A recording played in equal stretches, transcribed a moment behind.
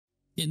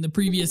In the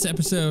previous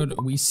episode,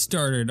 we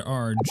started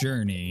our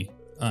journey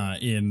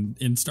in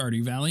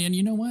Stardew Valley, and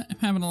you know what? I'm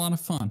having a lot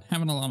of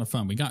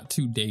fun. We got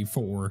to day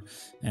 4,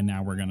 and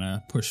now we're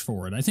gonna push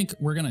forward. I think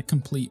we're gonna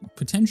complete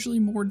potentially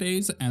more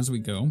days as we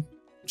go,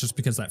 just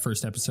because that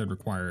first episode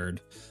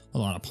required a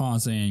lot of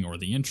pausing or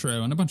the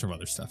intro and a bunch of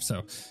other stuff.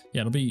 So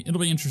yeah, it'll be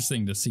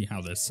interesting to see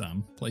how this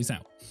plays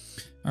out.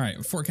 All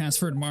right, forecast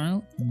for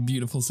tomorrow: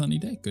 beautiful sunny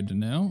day. Good to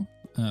know.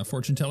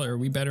 Fortune teller, are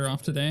we better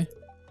off today?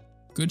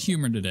 Good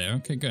humor today.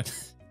 Okay, good.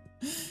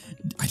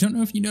 I don't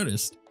know if you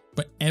noticed,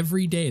 but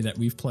every day that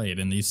we've played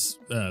in these,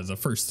 the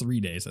first 3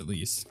 days at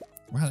least.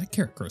 Wow, that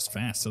carrot grows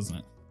fast,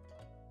 doesn't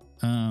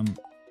it?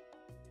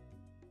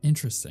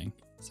 Interesting.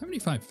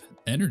 75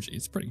 energy.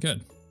 It's pretty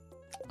good.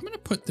 I'm gonna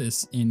put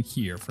this in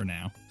here for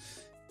now.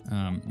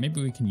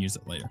 Maybe we can use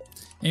it later.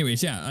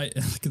 Anyways, yeah,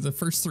 like the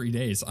first 3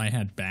 days I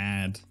had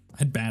bad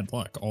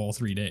luck all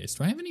 3 days.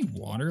 Do I have any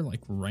water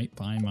like right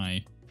by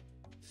my?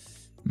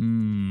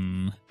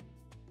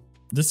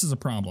 This is a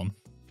problem.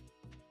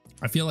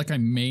 I feel like I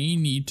may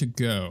need to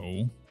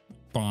go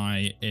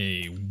buy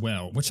a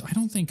well, which I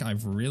don't think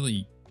I've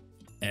really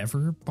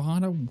ever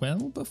bought a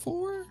well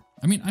before.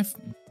 I mean, I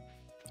think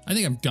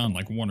I've done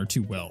like 1 or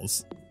 2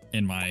 wells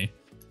in my,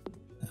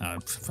 I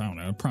don't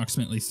know,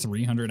 approximately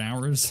 300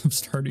 hours of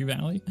Stardew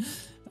Valley.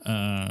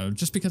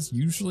 Just because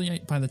usually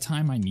by the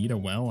time I need a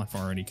well, I've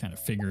already kind of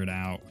figured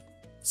out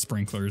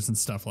sprinklers and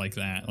stuff like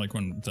that, like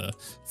when the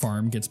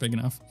farm gets big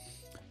enough.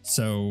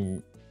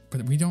 So,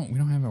 but we don't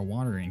have a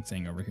watering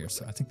thing over here.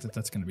 So I think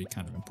that's going to be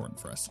kind of important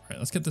for us. All right,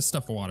 let's get this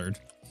stuff watered.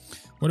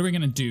 What are we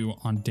going to do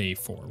on day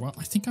 4? Well,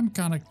 I think I'm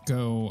going to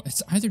go,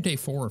 it's either day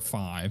 4 or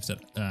 5 that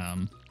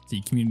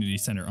the community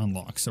center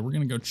unlocks. So we're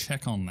going to go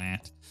check on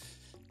that.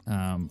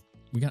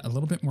 We got a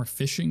little bit more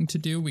fishing to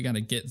do. We got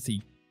to get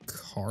the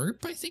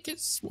carp, I think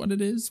it's what it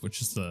is,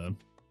 which is the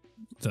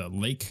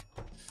lake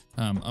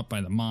up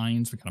by the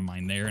mines. We got to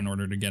mine there in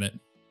order to get it.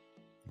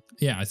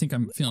 Yeah, I think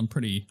I'm feeling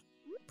pretty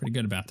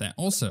good about that.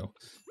 Also,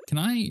 can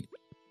I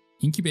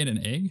incubate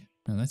an egg?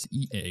 No, that's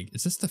egg.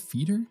 Is this the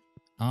feeder?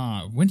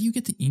 When do you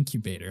get the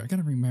incubator? I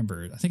gotta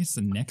remember. I think it's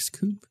the next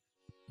coop,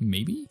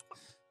 maybe,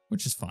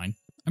 which is fine.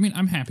 I mean,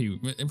 I'm happy.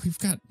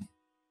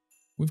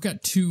 We've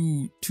got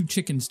two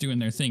chickens doing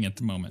their thing at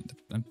the moment.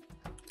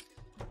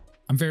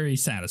 I'm very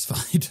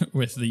satisfied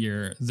with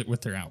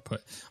their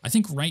output. I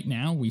think right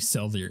now we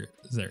sell their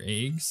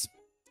eggs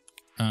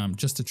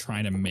just to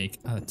try to make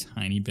a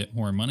tiny bit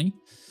more money.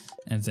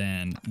 And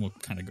then we'll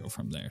kind of go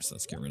from there. So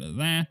let's get rid of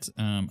that.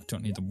 I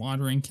don't need the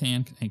watering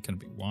can. I ain't gonna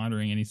be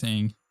watering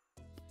anything.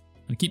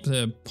 I'm gonna keep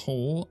the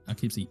pole. I'll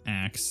keep the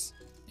axe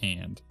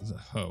and the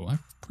hoe. I'd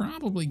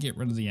probably get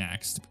rid of the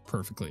axe, to be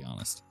perfectly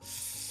honest.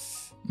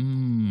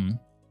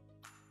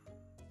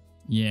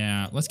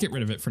 Yeah, let's get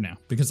rid of it for now,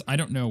 because I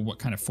don't know what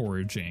kind of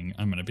foraging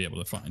I'm gonna be able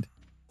to find.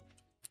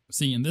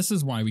 See, and this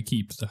is why we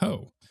keep the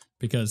hoe,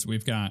 because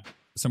we've got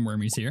some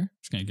wormies here.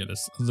 Just gonna get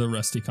us the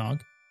rusty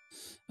cog.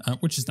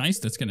 Which is nice.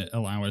 That's going to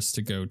allow us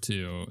to go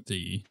to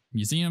the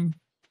museum,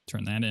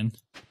 turn that in,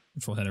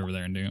 which we'll head over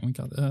there and do. We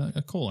got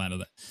a coal out of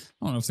that.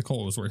 I don't know if the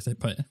coal was worth it,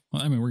 but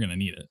well, I mean, we're going to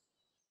need it.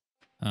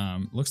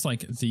 Looks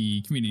like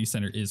the community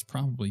center is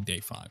probably day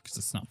 5 because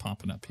it's not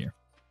popping up here.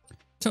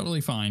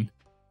 Totally fine.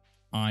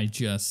 I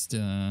just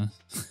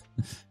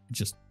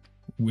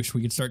wish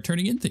we could start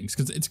turning in things,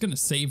 because it's going to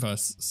save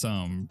us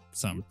some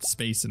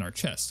space in our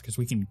chest, because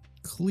we can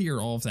clear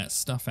all of that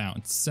stuff out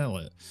and sell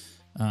it.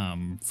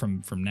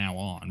 From now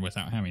on,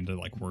 without having to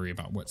like worry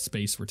about what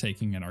space we're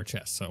taking in our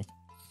chest. So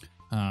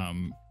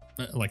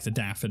like the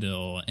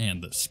daffodil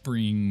and the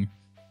spring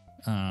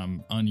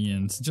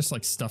onions, just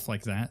like stuff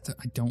like that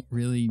I don't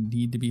really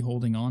need to be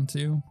holding on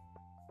to,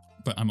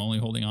 but I'm only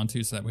holding on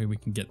to so that way we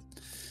can get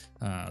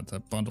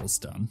the bundles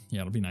done.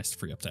 Yeah, it'll be nice to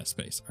free up that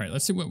space. All right,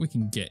 let's see what we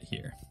can get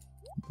here.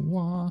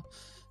 Wah.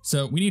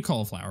 So we need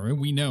cauliflower.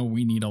 We know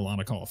we need a lot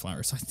of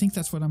cauliflower, so I think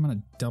that's what I'm going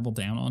to double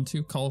down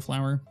onto,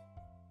 cauliflower.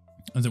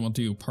 And then we'll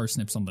do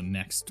parsnips on the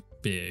next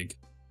big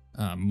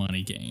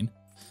money gain,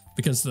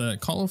 because the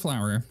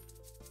cauliflower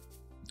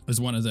is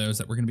one of those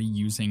that we're going to be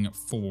using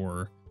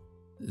for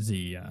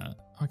the,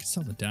 I can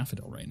sell the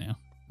daffodil right now.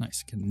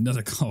 Nice, get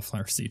another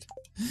cauliflower seed.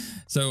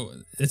 So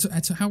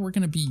it's how we're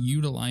going to be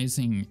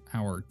utilizing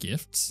our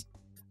gifts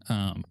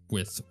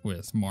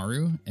with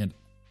Maru, and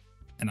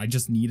I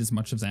just need as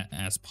much of that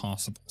as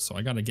possible. So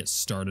I got to get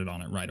started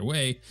on it right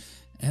away.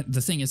 And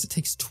the thing is, it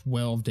takes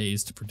 12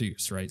 days to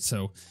produce, right?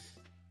 So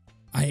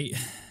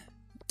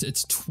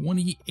it's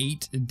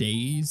 28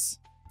 days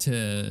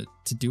to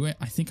do it.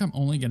 I think I'm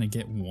only gonna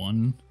get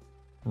 1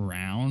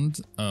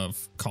 round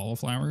of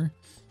cauliflower,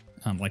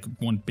 like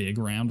 1 big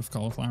round of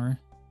cauliflower.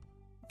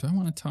 Do I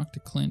want to talk to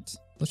Clint?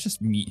 Let's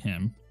just meet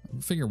him. I'll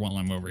figure while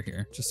I'm over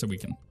here, just so we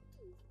can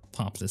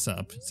pop this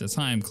up. He says,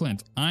 "Hi, I'm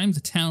Clint. I'm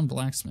the town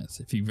blacksmith.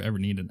 If you've ever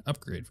needed an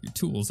upgrade for your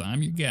tools,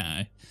 I'm your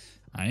guy."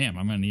 I am.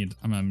 I'm gonna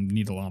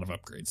need a lot of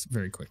upgrades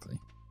very quickly,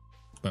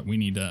 but we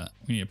need to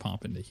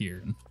pop into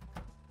here and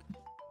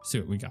see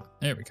what we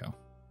got. There we go.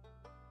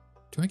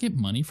 Do I get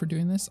money for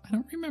doing this? I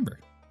don't remember.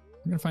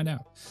 We're gonna find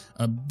out.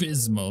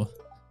 Abysmal.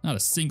 Not a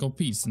single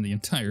piece in the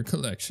entire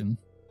collection.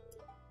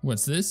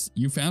 What's this?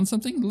 You found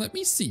something? Let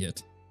me see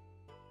it.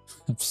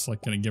 I'm just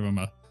like gonna give him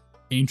a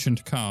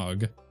ancient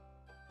cog.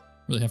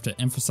 Really have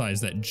to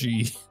emphasize that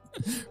G.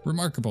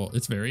 Remarkable.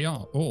 It's very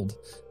old.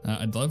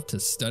 I'd love to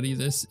study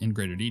this in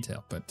greater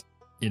detail, but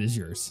it is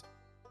yours.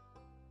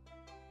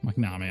 I'm like,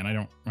 nah,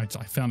 man, I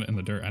found it in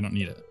the dirt. I don't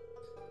need it.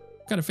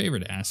 I've got a favor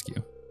to ask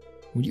you.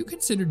 Would you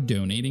consider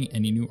donating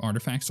any new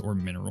artifacts or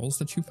minerals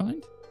that you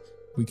find?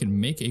 We can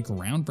make a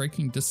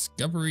groundbreaking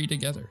discovery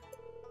together.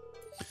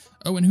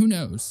 Oh, and who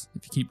knows,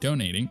 if you keep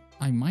donating,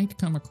 I might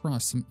come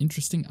across some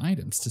interesting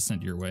items to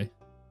send your way.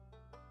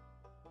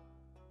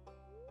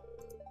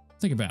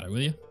 Think about it,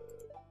 will you?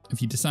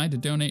 If you decide to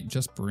donate,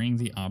 just bring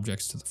the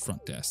objects to the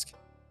front desk.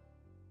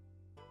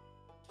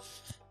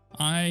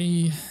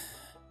 I'm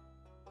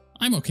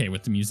okay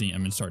with the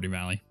museum in Stardew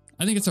Valley.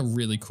 I think it's a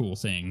really cool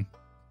thing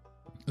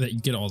that you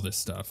get all this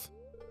stuff.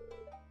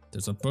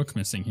 There's a book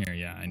missing here.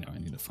 Yeah, I know. I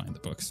need to find the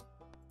books.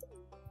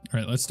 All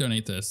right, let's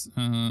donate this.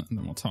 And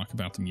then we'll talk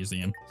about the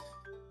museum.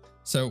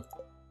 So,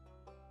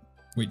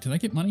 wait, did I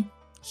get money?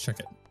 Let's check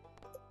it.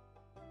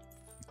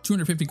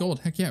 250 gold.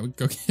 Heck yeah, we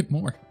go get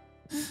more.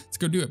 Let's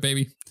go do it,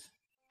 baby.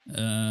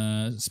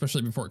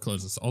 Especially before it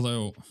closes.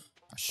 Although,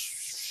 I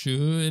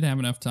should have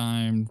enough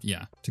time,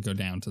 yeah, to go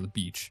down to the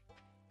beach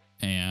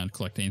and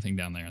collect anything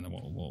down there, and then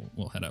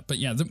we'll head up. But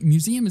yeah, the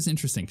museum is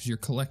interesting because you're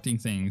collecting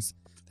things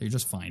that you're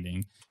just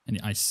finding. And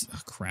oh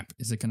crap,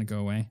 is it gonna go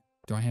away?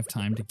 Do I have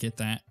time to get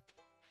that?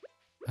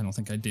 I don't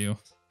think I do.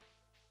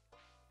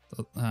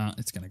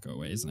 It's gonna go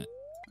away, isn't it?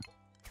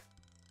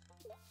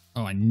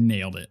 Oh, I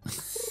nailed it.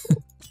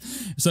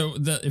 So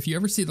if you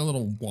ever see the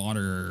little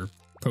water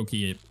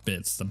pokey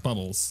bits, the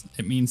bubbles,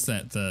 it means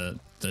that the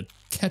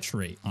catch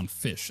rate on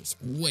fish is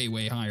way,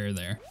 way higher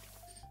there.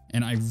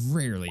 And I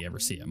rarely ever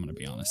see it, I'm gonna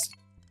be honest.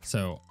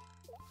 So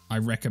I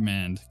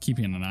recommend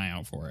keeping an eye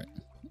out for it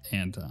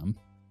and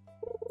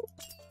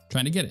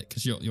trying to get it,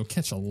 because you'll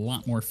catch a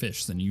lot more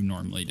fish than you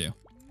normally do.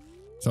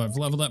 So I've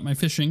leveled up my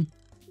fishing.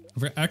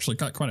 I've actually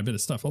got quite a bit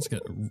of stuff. Let's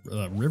get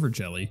river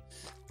jelly,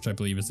 which I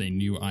believe is a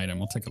new item.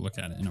 We'll take a look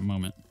at it in a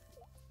moment.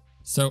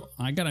 So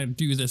I gotta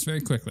do this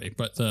very quickly,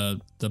 but the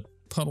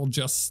puddle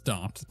just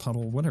stopped. The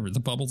puddle, whatever,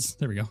 the bubbles,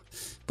 there we go.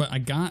 But I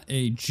got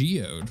a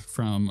geode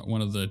from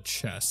one of the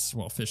chests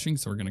while fishing,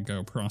 so we're gonna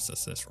go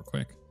process this real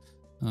quick.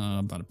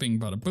 Bada bing,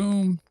 bada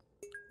boom.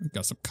 We've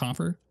got some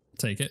copper,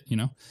 take it, you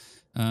know.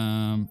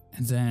 And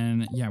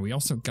then, yeah, we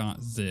also got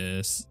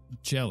this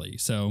jelly.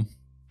 So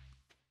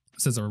it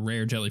says a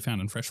rare jelly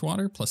found in fresh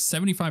water, plus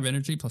 75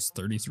 energy, plus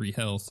 33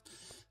 health,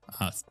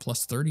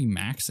 plus 30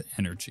 max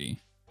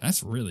energy.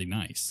 That's really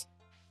nice.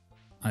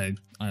 I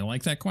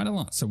like that quite a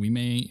lot, so we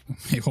may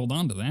hold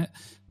on to that.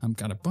 I've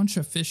got a bunch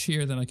of fish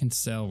here that I can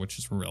sell, which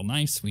is real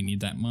nice. We need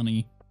that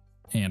money,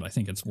 and I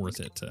think it's worth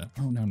it to...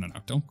 Oh, no.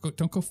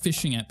 Don't go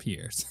fishing at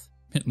piers.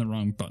 Hitting the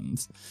wrong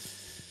buttons.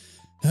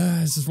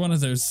 This is one of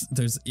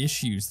those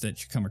issues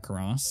that you come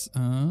across.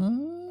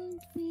 Can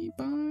we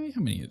buy... How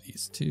many of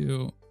these?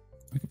 2.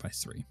 We could buy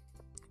 3.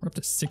 We're up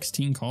to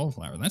 16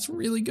 cauliflower. That's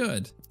really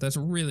good. That's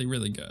really,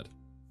 really good.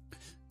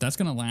 That's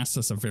going to last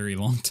us a very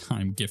long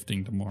time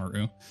gifting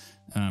tomorrow.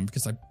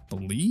 Because I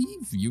believe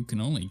you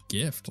can only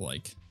gift,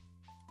 like...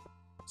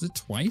 Is it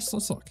twice?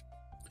 Let's look.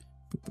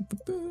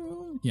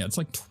 Yeah, it's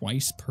like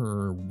twice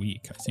per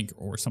week, I think,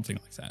 or something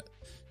like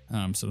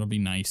that. So it'll be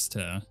nice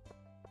to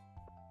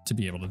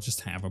be able to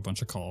just have a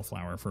bunch of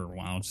cauliflower for a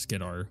while, just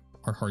get our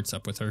hearts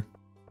up with her.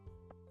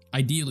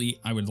 Ideally,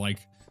 I would like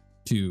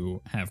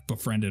to have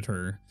befriended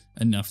her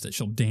enough that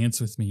she'll dance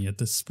with me at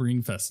the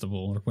spring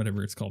festival or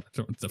whatever it's called.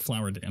 The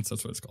flower dance,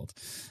 that's what it's called.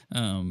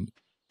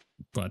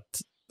 But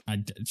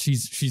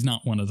she's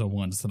not one of the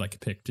ones that I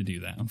could pick to do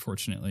that,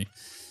 unfortunately,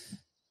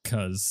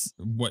 because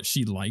what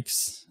she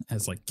likes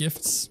as like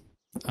gifts,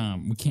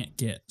 we can't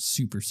get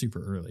super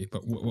early,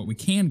 but what we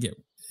can get,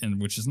 and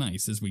which is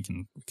nice, is we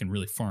can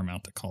really farm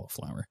out the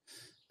cauliflower.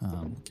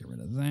 Get rid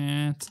of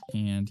that,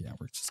 and yeah,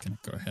 we're just gonna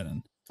go ahead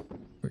and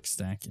quick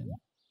stack in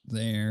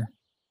there.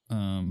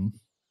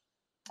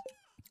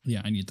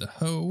 Yeah, I need the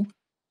hoe.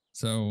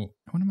 So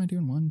what am I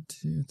doing? 1,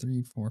 2,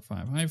 3, 4,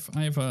 5.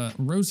 I have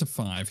rows of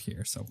 5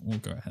 here, so we'll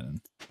go ahead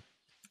and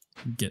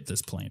get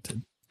this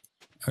planted.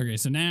 Okay,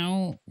 so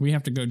now we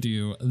have to go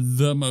do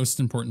the most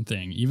important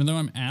thing. Even though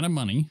I'm out of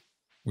money,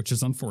 which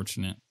is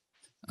unfortunate,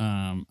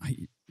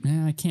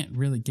 I can't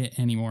really get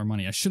any more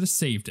money. I should have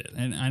saved it.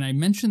 And I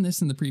mentioned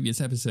this in the previous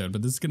episode,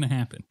 but this is going to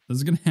happen. This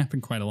is going to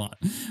happen quite a lot,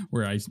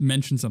 where I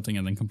mention something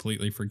and then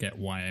completely forget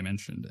why I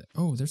mentioned it.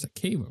 Oh, there's a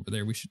cave over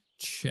there. We should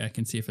check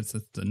and see if it's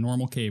the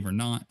normal cave or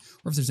not,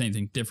 or if there's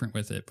anything different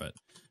with it. But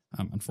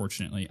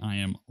unfortunately, I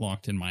am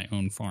locked in my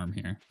own farm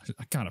here.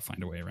 I got to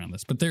find a way around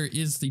this. But there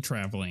is the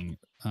traveling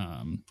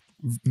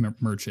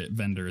merchant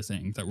vendor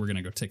thing that we're going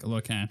to go take a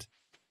look at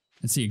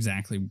and see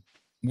exactly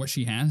what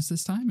she has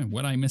this time and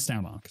what I missed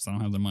out on, because I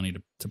don't have the money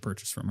to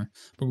purchase from her.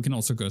 But we can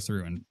also go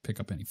through and pick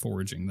up any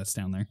foraging that's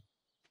down there.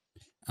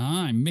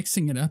 I'm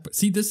mixing it up.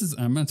 See,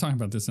 I'm going to talk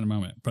about this in a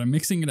moment, but I'm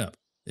mixing it up.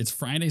 It's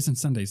Fridays and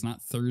Sundays,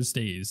 not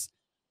Thursdays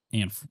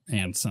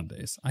and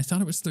Sundays. I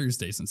thought it was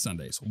Thursdays and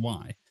Sundays.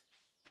 Why?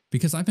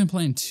 Because I've been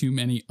playing too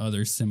many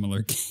other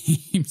similar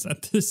games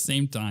at the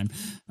same time.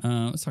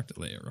 Let's talk to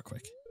Leia real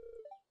quick.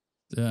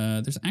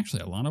 There's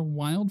actually a lot of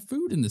wild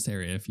food in this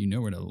area if you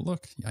know where to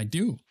look. I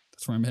do.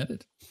 That's where I'm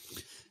headed.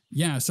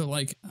 Yeah, so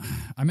like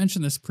I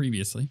mentioned this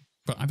previously,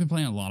 but I've been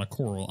playing a lot of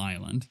Coral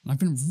Island. I've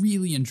been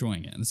really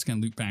enjoying it. And this is going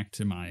to loop back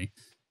to my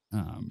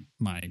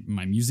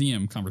my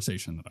museum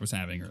conversation that I was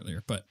having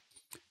earlier. But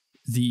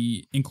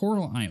in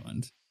Coral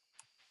Island,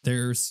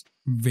 there's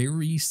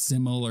very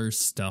similar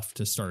stuff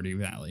to Stardew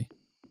Valley.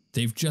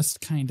 They've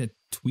just kind of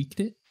tweaked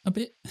it a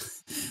bit.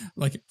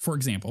 Like, for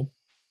example,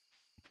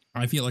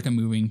 I feel like I'm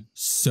moving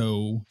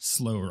so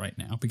slow right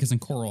now because in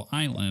Coral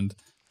Island,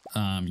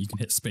 you can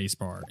hit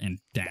spacebar and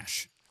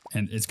dash,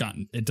 and it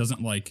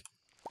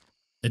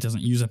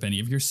doesn't use up any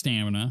of your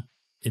stamina.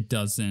 It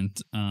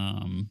doesn't,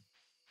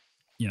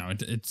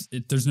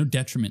 there's no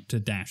detriment to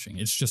dashing.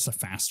 It's just a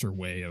faster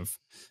way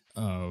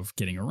of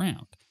getting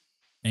around.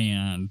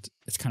 And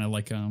it's kind of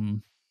like, I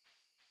don't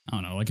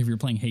know, like if you're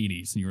playing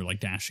Hades and you were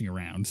like dashing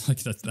around, like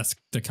that's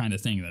the kind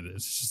of thing that is.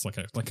 It's just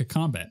like a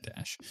combat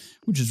dash,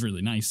 which is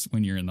really nice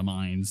when you're in the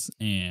mines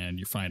and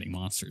you're fighting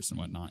monsters and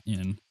whatnot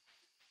in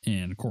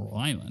Coral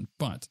Island.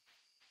 But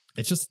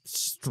it's just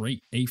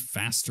straight a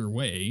faster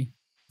way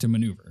to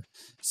maneuver.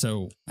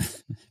 So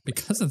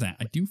because of that,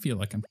 I do feel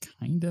like I'm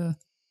kind of,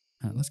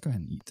 let's go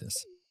ahead and eat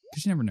this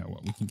because you never know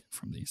what we can get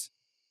from these.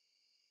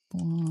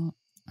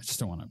 I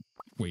just don't want to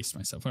waste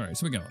myself. All right,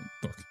 so we got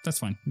a book. That's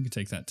fine. We can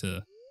take that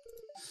to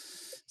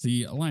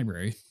the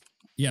library.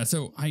 Yeah,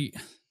 so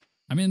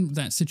I'm in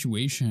that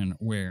situation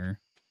where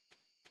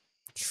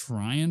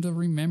trying to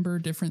remember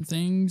different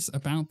things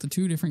about the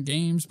two different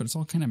games, but it's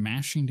all kind of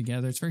mashing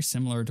together. It's very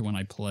similar to when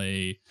I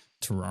play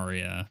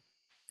Terraria,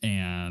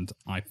 and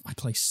I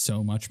play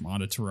so much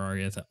modded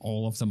Terraria that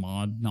all of the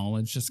mod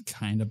knowledge just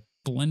kind of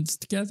blends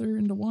together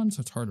into one,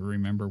 so it's hard to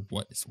remember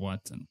what is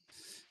what and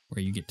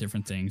where you get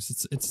different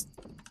things. It's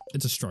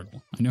a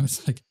struggle. I know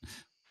it's like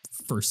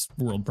first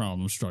world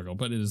problem struggle,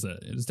 but it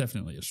is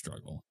definitely a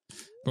struggle.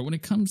 But when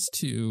it comes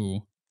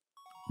to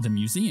the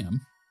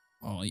museum,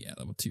 oh yeah,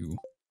 level 2.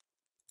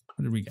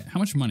 What did we get? How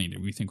much money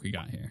did we think we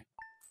got here?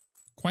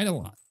 Quite a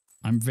lot.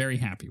 I'm very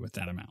happy with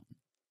that amount.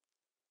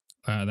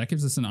 That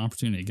gives us an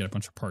opportunity to get a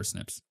bunch of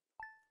parsnips.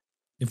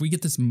 If we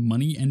get this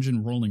money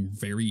engine rolling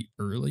very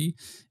early,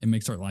 it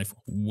makes our life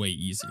way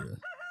easier.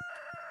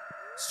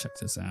 Let's check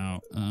this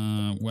out.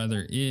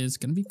 Weather is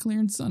going to be clear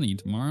and sunny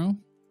tomorrow.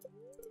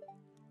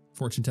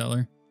 Fortune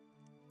teller.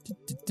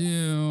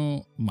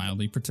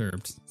 Mildly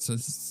perturbed. So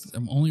it's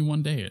only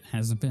one day it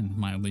hasn't been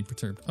mildly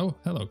perturbed. Oh,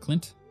 hello,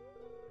 Clint.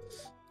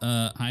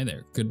 Hi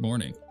there. Good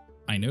morning.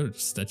 I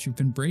noticed that you've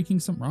been breaking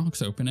some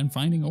rocks open and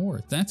finding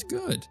ore. That's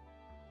good.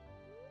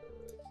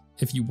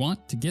 If you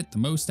want to get the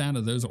most out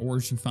of those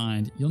ores you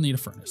find, you'll need a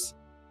furnace.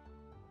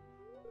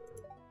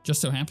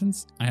 Just so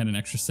happens, I had an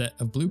extra set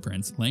of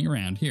blueprints laying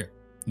around here.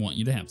 Want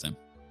you to have them.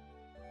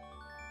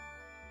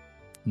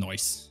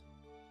 Nice.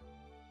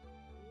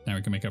 Now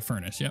we can make a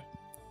furnace, yep.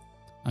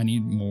 I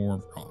need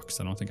more rocks.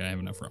 I don't think I have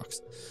enough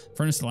rocks.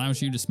 Furnace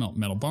allows you to smelt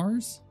metal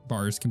bars.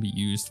 Bars can be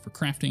used for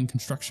crafting,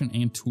 construction,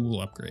 and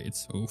tool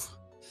upgrades. Oof.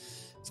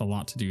 It's a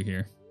lot to do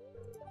here.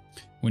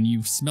 When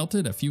you've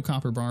smelted a few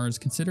copper bars,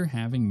 consider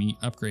having me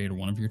upgrade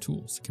one of your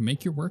tools. It can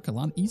make your work a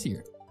lot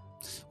easier.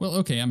 Well,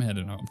 okay, I'm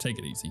headed home. Take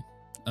it easy.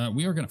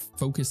 We are going to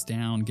focus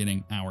down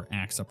getting our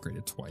axe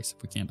upgraded twice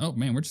if we can. Oh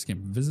man, we're just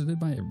getting visited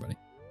by everybody.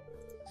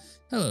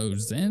 Hello,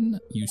 Zen.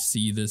 You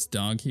see this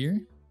dog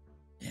here?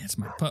 Yeah, it's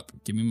my pup.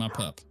 Give me my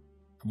pup.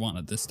 I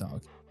wanted this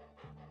dog.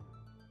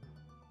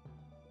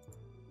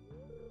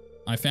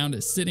 I found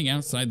it sitting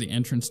outside the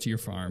entrance to your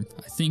farm.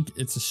 I think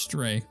it's a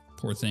stray.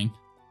 Poor thing.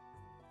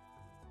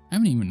 I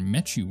haven't even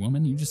met you,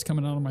 woman. You just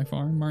coming out of my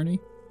farm, Marty?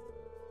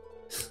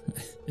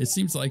 It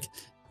seems like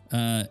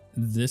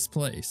this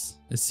place.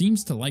 It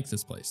seems to like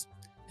this place.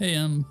 Hey,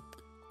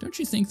 don't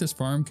you think this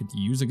farm could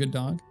use a good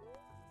dog?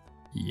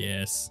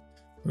 Yes.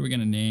 What are we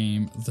gonna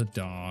name the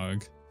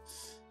dog?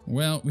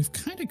 Well, we've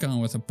kind of gone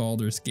with a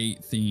Baldur's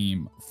Gate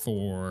theme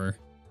for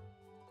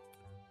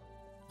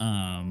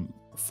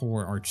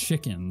our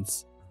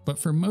chickens, but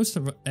for most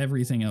of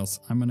everything else,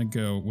 I'm gonna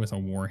go with a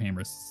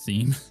Warhammer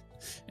theme.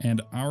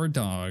 And our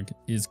dog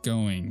is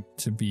going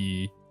to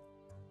be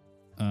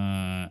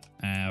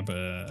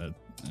Abaddon.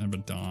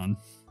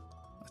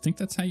 I think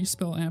that's how you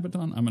spell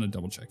Abaddon. I'm going to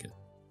double check it.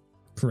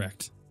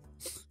 Correct.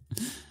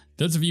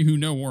 Those of you who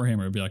know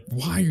Warhammer would be like,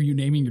 why are you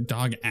naming your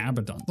dog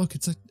Abaddon? Look,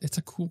 it's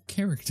a cool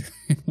character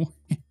in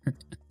Warhammer.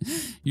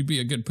 You'd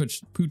be a good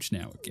pooch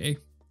now, okay?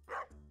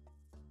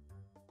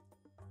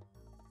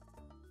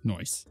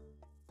 Nice.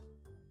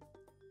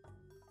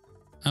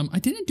 I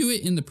didn't do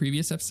it in the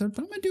previous episode,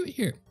 but I'm going to do it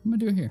here.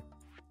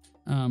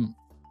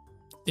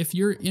 If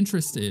you're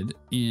interested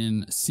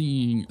in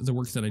seeing the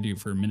work that I do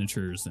for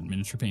miniatures and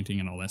miniature painting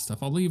and all that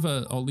stuff, I'll leave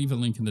a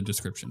link in the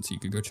description so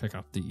you could go check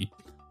out the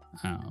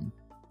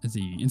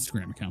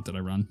Instagram account that I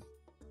run.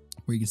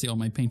 where you can see all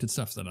my painted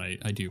stuff that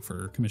I do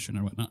for commission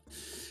and whatnot.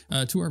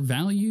 To our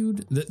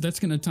valued, that's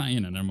going to tie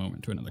in a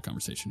moment to another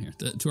conversation here.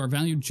 To our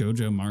valued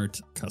JoJo Mart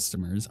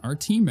customers, our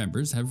team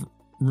members have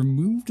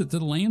removed the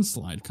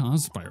landslide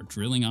caused by our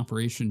drilling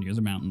operation near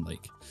the mountain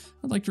lake.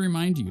 I'd like to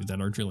remind you that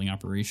our drilling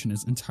operation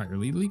is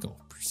entirely legal.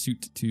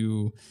 Pursuit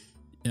to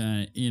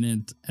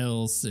Init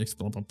L6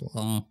 blah blah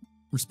blah.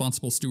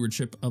 Responsible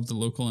stewardship of the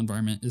local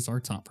environment is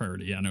our top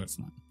priority. Yeah, no, it's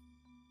not.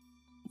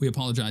 We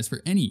apologize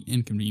for any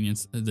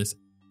inconvenience this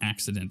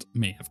accident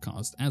may have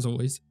caused. As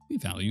always, we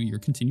value your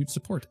continued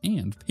support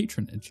and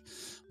patronage.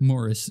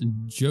 Morris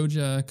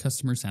Joja,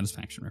 Customer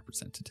Satisfaction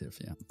Representative.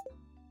 Yeah.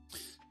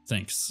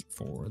 Thanks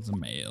for the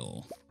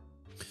mail.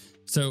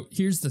 So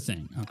here's the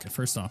thing. Okay,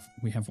 first off,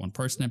 we have one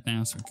parsnip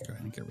now, so we can go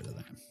ahead and get rid of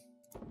that.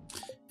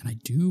 And I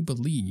do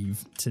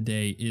believe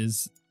today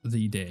is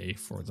the day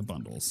for the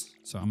bundles.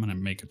 So I'm going to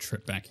make a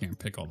trip back here and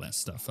pick all that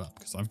stuff up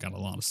because I've got a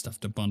lot of stuff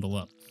to bundle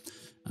up.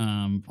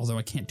 Although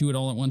I can't do it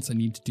all at once, I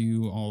need to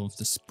do all of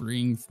the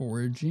spring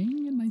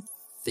foraging, and I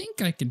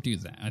think I can do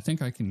that. I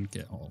think I can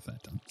get all of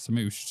that done. So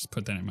maybe we should just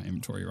put that in my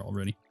inventory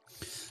already.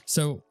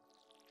 So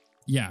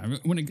yeah,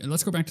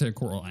 let's go back to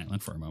Coral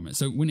Island for a moment.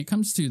 So when it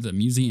comes to the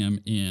museum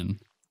in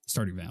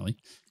Stardew Valley,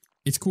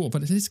 it's cool,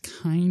 but it is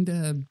kind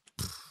of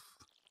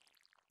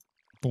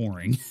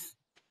boring.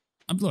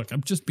 Look,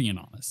 I'm just being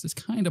honest. It's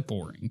kind of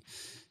boring,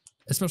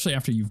 especially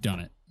after you've done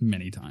it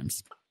many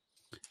times.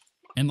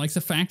 And like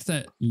the fact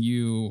that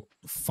you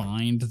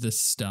find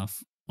this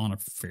stuff on a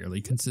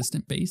fairly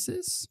consistent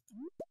basis.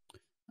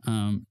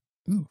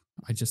 Ooh,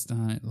 I just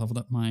leveled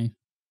up my,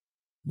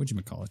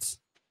 whatchamacallit?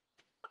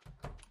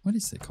 What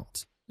is it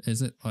called?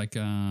 Is it like,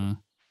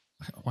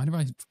 why do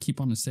I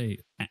keep on to say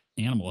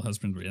animal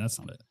husbandry? That's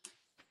not it.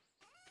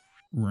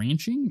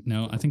 Ranching?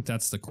 No, I think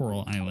that's the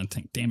Coral Island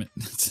thing. Damn it.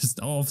 It's just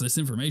all of this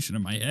information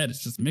in my head.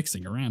 It's just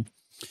mixing around.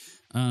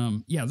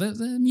 Yeah,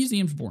 the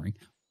museum's boring.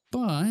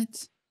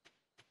 But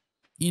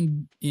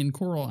in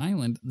Coral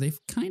Island, they've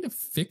kind of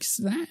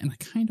fixed that, and I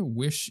kind of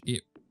wish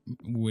it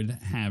would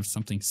have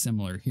something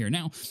similar here.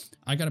 Now,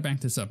 I got to back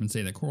this up and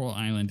say that Coral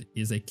Island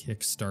is a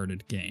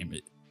kickstarted game.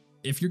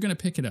 If you're going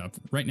to pick it up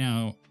right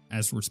now,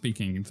 as we're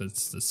speaking,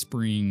 it's the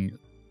spring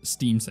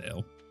Steam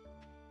sale.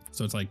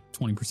 So it's like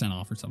 20%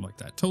 off or something like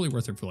that. Totally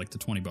worth it for like the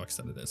 20 bucks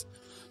that it is.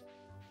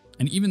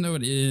 And even though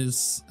it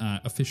is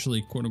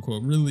officially quote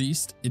unquote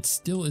released, it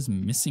still is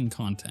missing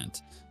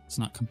content. It's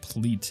not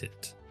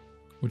completed,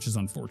 which is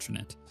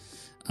unfortunate.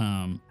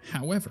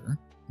 However,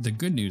 the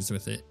good news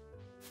with it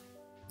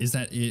is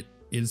that it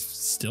is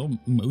still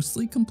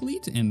mostly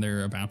complete, and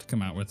they're about to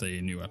come out with a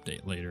new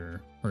update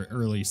later, or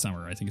early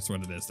summer, I think is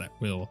what it is, that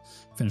will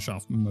finish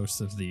off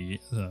most of the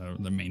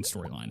main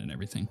storyline and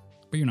everything.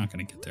 But you're not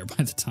going to get there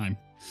by the time.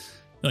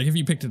 Like if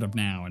you picked it up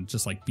now and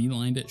just like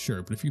beelined it,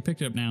 sure. But if you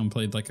picked it up now and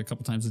played like a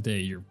couple times a day,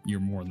 you're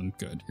more than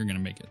good. You're going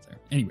to make it there.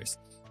 Anyways,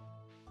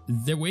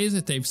 the way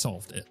that they've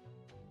solved it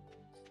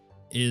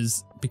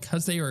is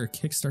because they are a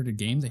Kickstarter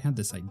game, they had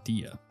this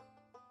idea.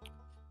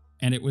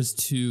 And it was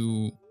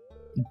to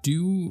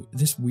do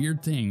this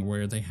weird thing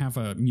where they have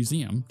a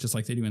museum, just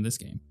like they do in this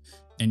game.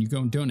 And you go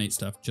and donate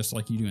stuff just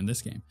like you do in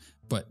this game.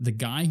 But the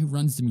guy who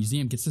runs the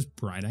museum gets this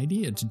bright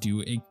idea to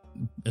do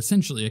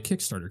essentially a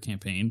Kickstarter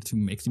campaign to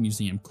make the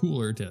museum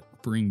cooler, to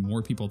bring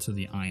more people to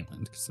the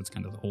island, because that's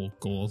kind of the whole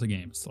goal of the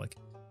game, is to like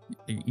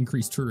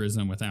increase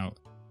tourism without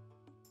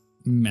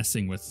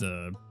messing with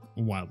the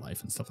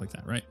wildlife and stuff like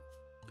that, right?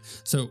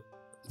 So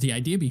the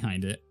idea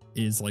behind it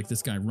is like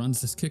this guy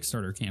runs this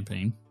Kickstarter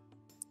campaign,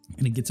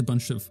 and he gets a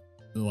bunch of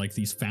like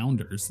these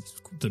founders,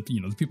 the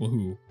people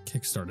who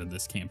kickstarted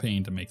this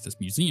campaign to make this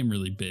museum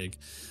really big,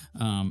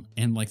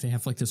 and like they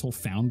have like this whole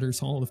founders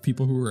hall of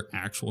people who are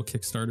actual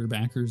Kickstarter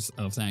backers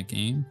of that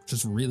game, which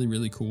is really,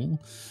 really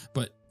cool.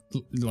 But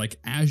like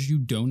as you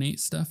donate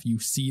stuff, you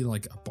see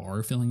like a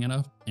bar filling it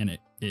up, and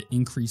it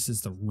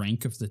increases the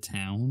rank of the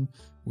town,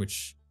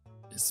 which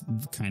is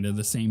kind of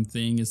the same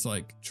thing as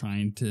like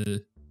trying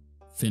to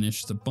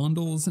finish the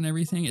bundles and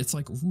everything. It's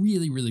like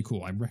really, really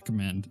cool. I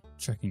recommend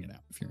checking it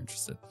out if you're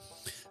interested.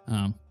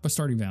 But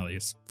Stardew Valley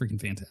is freaking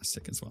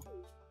fantastic as well.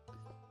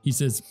 He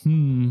says,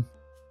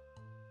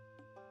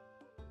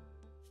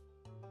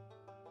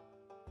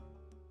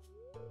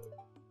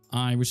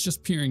 I was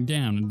just peering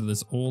down into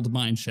this old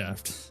mine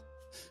shaft.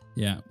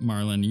 Yeah,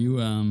 Marlon,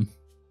 you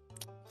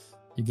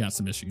got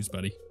some issues,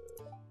 buddy.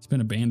 It's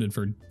been abandoned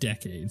for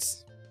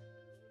decades.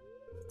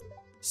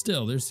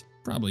 Still, there's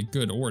probably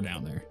good ore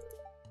down there.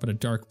 But a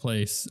dark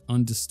place,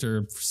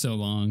 undisturbed for so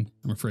long,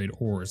 I'm afraid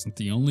ore isn't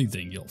the only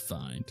thing you'll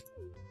find.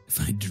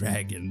 Find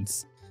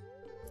dragons.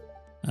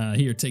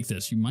 Here, take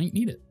this. You might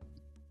need it.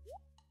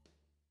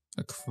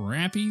 A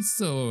crappy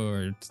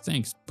sword.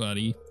 Thanks,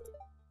 buddy.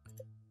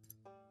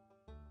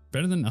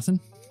 Better than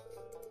nothing.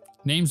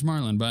 Name's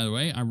Marlon, by the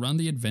way. I run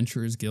the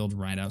Adventurers Guild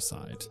right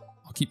outside.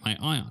 I'll keep my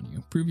eye on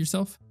you. Prove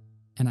yourself,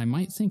 and I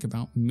might think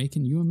about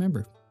making you a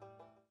member.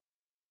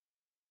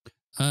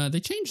 They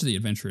changed the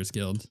Adventurers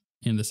Guild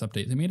in this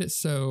update. They made it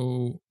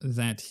so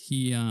that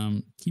he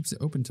keeps it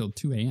open till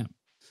 2 a.m.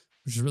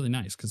 which is really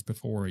nice because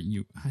before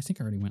I think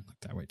I already went like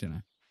that way, didn't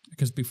I?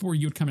 Because before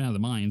you would come out of the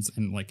mines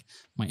and like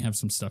might have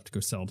some stuff to go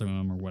sell to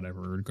them or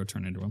whatever, or go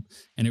turn into them,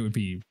 and it'd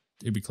be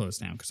closed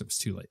down because it was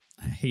too late.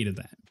 I hated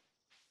that.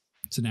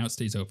 So now it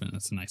stays open. And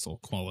it's a nice little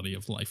quality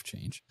of life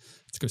change.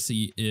 Let's go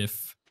see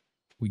if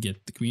we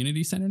get the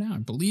community center now. I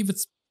believe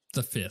it's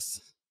the 5th.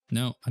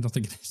 No, I don't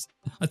think it is.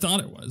 I thought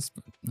it was,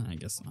 but I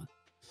guess not.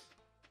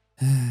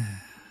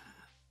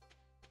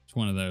 It's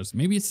one of those.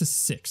 Maybe it's the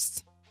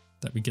 6th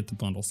that we get the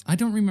bundles. I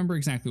don't remember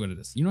exactly what it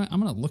is. You know what?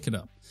 I'm going to look it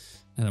up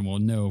and then we'll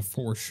know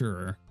for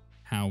sure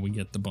how we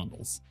get the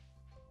bundles.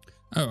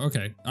 Oh,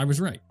 okay. I was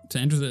right. To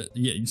enter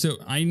so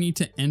I need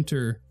to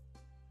enter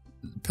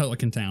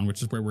Pelican Town,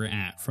 which is where we're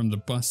at, from the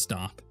bus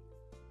stop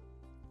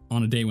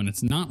on a day when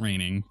it's not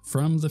raining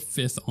from the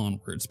 5th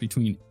onwards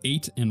between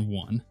 8 and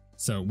 1.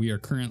 So we are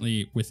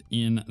currently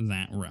within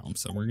that realm.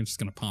 So we're just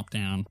going to pop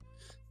down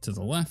to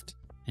the left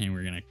and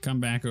we're going to come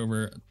back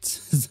over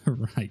to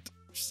the right,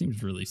 which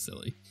seems really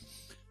silly.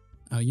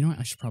 You know what?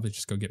 I should probably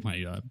just go get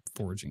my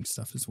foraging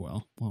stuff as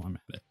well while I'm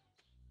at it.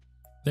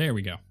 There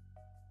we go.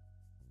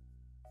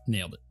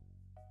 Nailed it.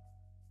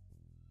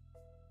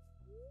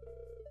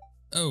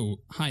 Oh,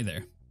 hi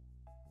there.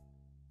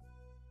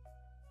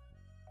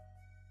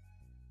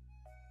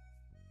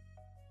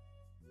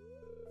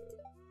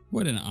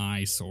 What an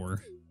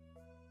eyesore.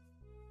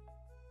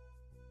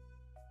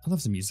 I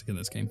love the music in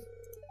this game.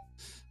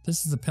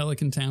 This is the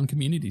Pelican Town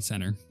Community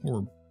Center,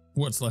 or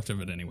what's left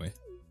of it anyway.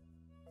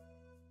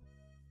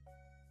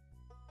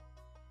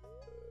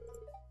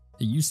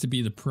 It used to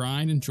be the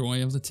pride and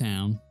joy of the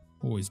town,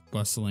 always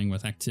bustling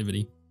with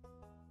activity.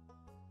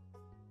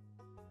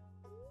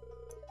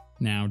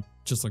 Now,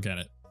 just look at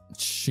it.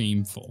 It's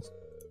shameful.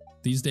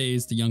 These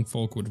days, the young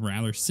folk would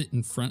rather sit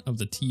in front of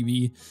the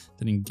TV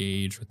than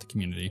engage with the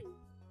community.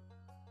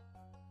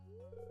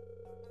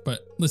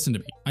 But listen to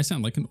me, I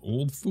sound like an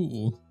old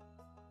fool.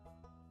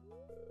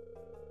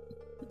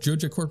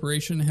 Joja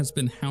Corporation has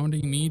been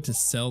hounding me to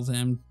sell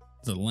them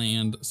the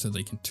land so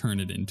they can turn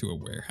it into a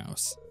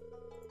warehouse.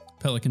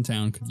 Pelican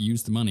Town could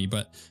use the money,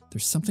 but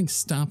there's something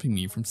stopping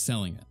me from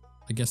selling it.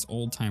 I guess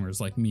old-timers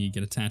like me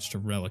get attached to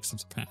relics of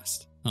the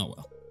past. Oh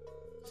well.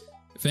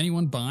 If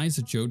anyone buys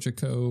a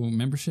JojaCo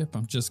membership,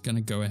 I'm just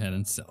gonna go ahead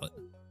and sell it.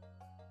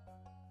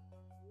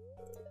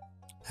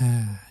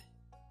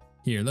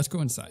 Here, let's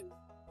go inside.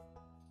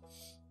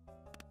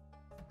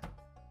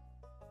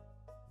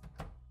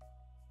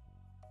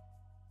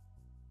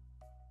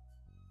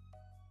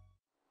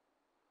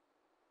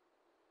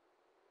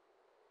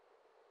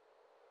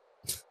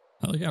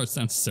 I like how it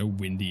sounds so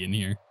windy in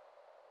here.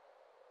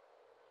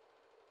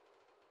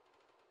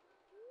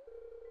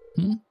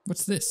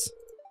 What's this?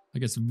 I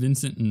guess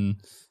Vincent and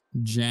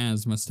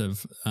Jazz must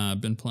have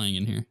been playing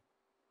in here.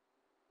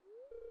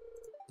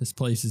 This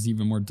place is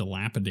even more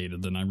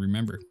dilapidated than I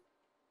remember.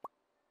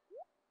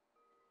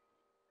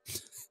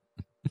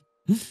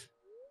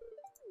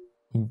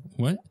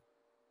 What?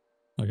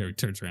 Okay, we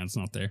turns around, it's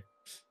not there.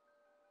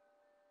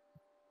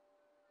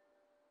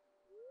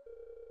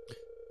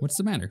 What's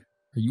the matter?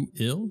 Are you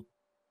ill?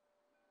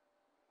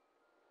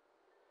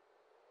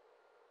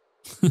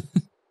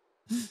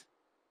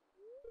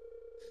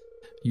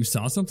 You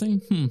saw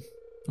something?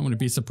 I wouldn't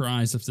be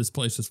surprised if this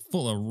place was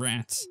full of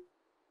rats.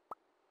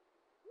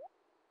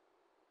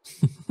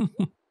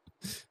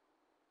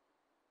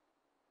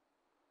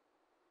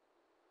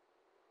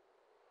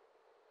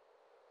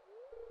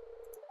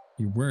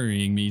 You're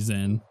worrying me,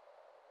 Zen.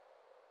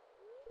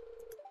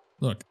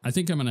 Look, I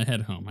think I'm gonna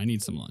head home. I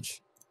need some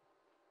lunch.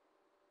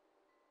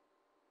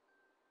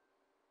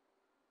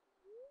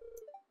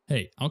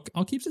 Hey,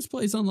 I'll keep this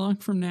place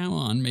unlocked from now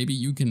on. Maybe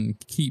you can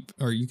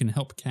you can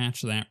help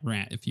catch that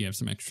rat if you have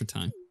some extra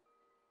time.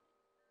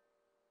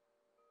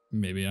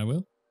 Maybe I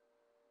will.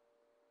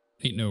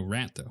 Ain't no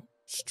rat though.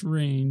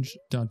 Strange. ...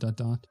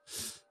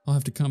 I'll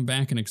have to come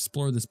back and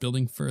explore this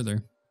building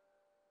further.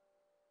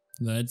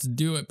 Let's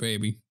do it,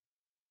 baby.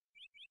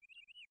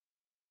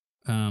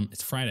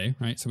 It's Friday,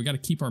 right? So we got to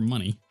keep our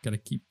money. Got to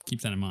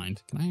keep that in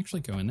mind. Can I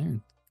actually go in there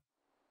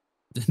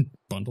and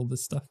bundle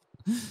this stuff?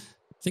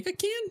 I think I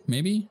can,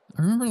 maybe.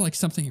 I remember like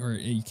something, or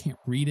you can't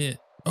read it.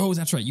 Oh,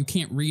 that's right. You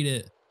can't read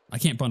it. I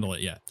can't bundle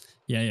it yet.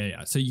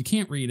 Yeah. So you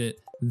can't read it.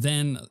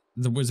 Then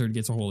the wizard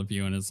gets a hold of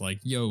you and is like,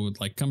 yo,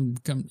 like come.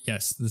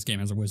 Yes, this game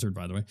has a wizard,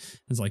 by the way.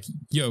 It's like,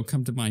 yo,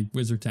 come to my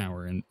wizard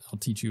tower and I'll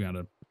teach you how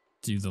to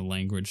do the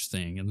language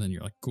thing. And then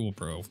you're like, cool,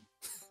 bro.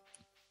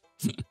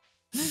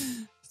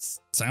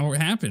 That's how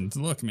it happened.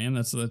 Look, man,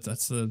 that's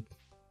the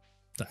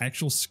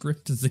actual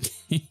script of the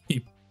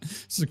game.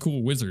 This is a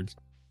cool wizard.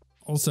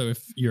 Also,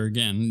 if you're,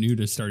 again, new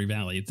to Stardew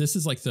Valley, this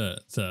is like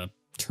the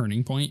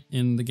turning point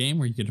in the game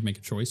where you get to make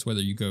a choice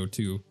whether you go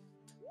to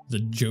the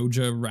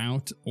Joja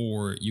route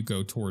or you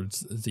go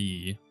towards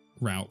the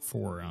route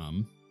for,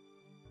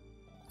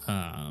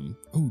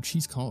 oh,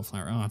 cheese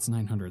cauliflower. Oh, it's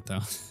 900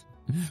 though.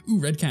 Ooh,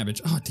 red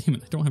cabbage. Oh, damn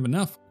it. I don't have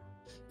enough.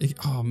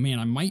 Oh, man,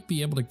 I might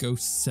be able to go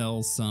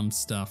sell some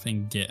stuff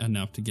and get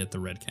enough to get the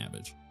red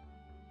cabbage.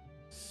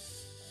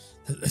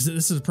 This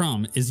is a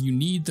problem, is you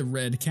need the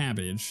red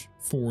cabbage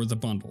for the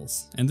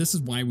bundles. And this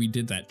is why we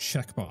did that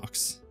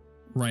checkbox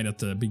right at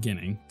the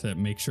beginning to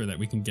make sure that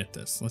we can get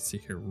this. Let's see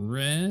here.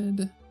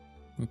 Red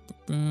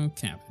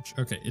cabbage.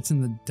 Okay, it's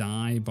in the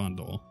dye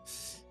bundle.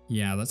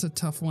 Yeah, that's a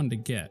tough one to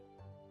get.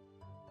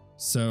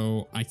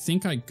 So I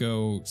think I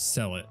go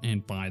sell it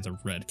and buy the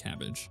red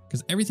cabbage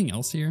because everything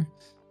else here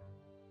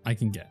I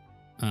can get.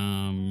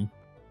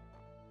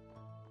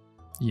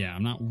 Yeah,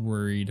 I'm not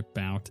worried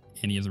about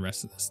any of the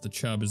rest of this. The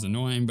chub is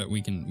annoying, but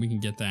we can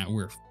get that.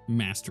 We're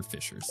master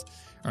fishers.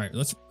 All right,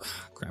 let's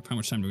crap. How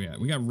much time do we got?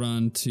 We got to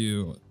run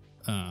to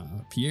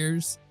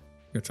Pierre's.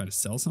 We got to try to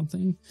sell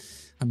something.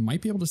 I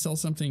might be able to sell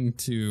something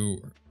to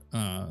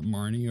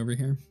Marnie over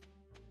here.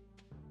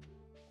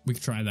 We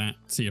could try that,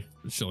 see if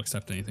she'll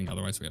accept anything.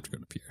 Otherwise, we have to go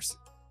to Pierre's.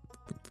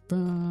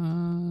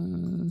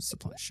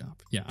 Supply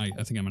shop. Yeah, I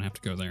think I'm gonna have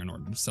to go there in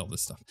order to sell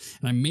this stuff.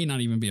 And I may not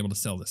even be able to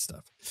sell this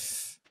stuff.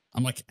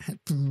 I'm like,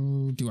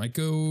 do I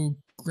go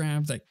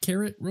grab that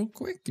carrot real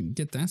quick and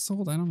get that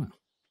sold? I don't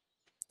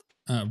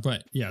know.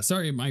 But yeah,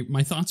 sorry,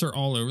 my thoughts are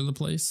all over the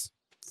place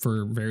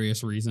for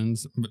various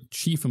reasons. But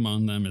chief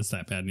among them is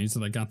that bad news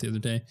that I got the other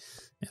day.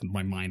 And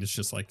my mind is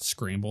just like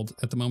scrambled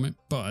at the moment.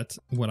 But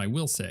what I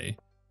will say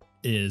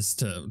is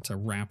to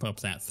wrap up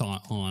that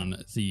thought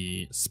on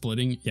the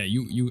splitting. Yeah,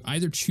 you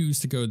either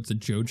choose to go the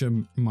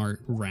Joja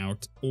Mart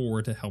route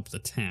or to help the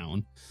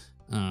town.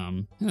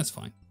 And that's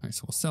fine. All right,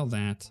 so we'll sell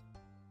that.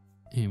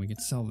 And we can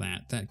sell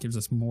that. That gives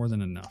us more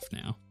than enough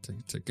now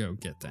to go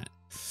get that.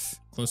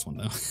 Close one,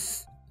 though.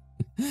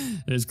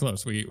 It is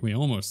close. We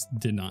almost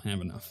did not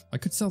have enough. I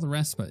could sell the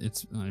rest, but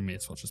I may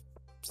as well just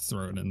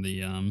throw it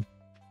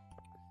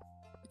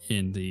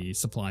in the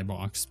supply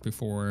box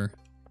before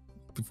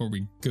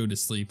we go to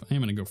sleep. I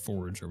am going to go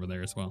forage over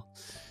there as well.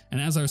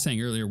 And as I was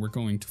saying earlier, we're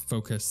going to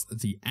focus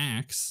the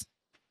axe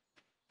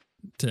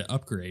to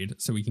upgrade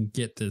so we can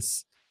get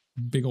this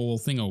big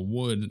old thing of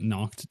wood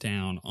knocked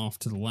down off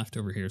to the left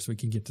over here so we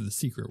can get to the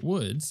secret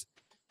woods,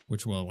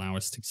 which will allow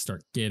us to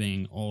start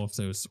getting all of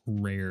those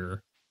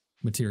rare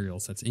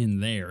materials that's in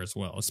there as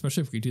well,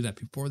 especially if we do that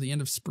before the end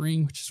of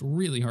spring, which is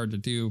really hard to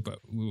do, but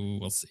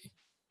we'll see.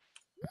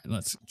 All right,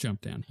 let's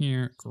jump down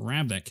here,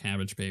 grab that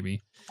cabbage,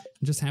 baby,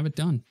 and just have it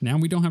done. Now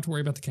we don't have to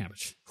worry about the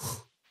cabbage.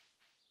 Whew.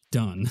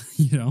 Done,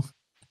 you know?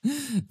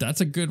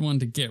 That's a good one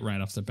to get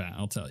right off the bat,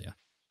 I'll tell you.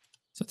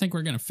 So I think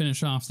we're going to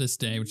finish off this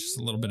day with just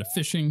a little bit of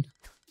fishing.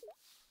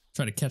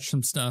 Try to catch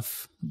some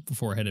stuff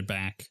before headed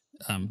back.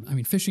 I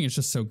mean, fishing is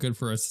just so good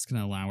for us. It's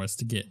going to allow us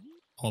to get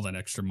all that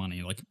extra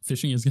money. Like,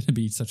 fishing is going to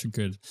be such a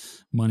good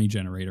money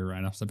generator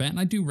right off the bat.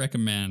 And I do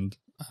recommend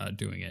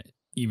doing it,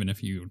 even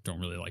if you don't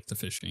really like the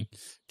fishing,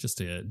 just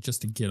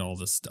to get all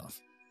this stuff.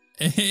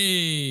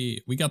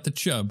 Hey, we got the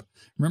chub.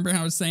 Remember how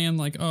I was saying,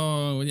 like,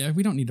 oh, yeah,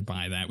 we don't need to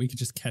buy that. We could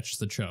just catch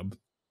the chub.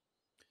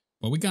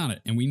 Well, we got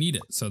it, and we need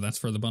it, so that's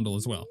for the bundle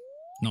as well.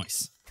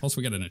 Nice. Also,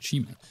 we got an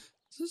achievement.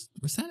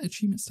 Was that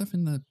achievement stuff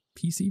in the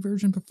PC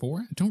version before?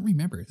 I don't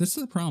remember. This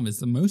is the problem, is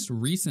the most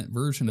recent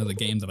version of the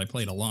game that I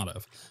played a lot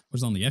of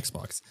was on the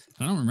Xbox.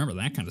 I don't remember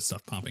that kind of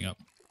stuff popping up,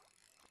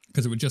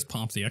 because it would just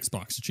pop the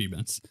Xbox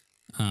achievements.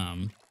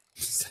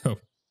 So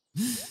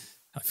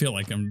I feel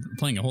like I'm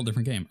playing a whole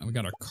different game. We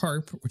got our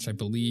carp, which I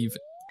believe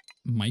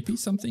might be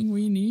something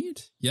we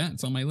need. Yeah,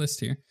 it's on my list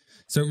here.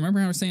 So remember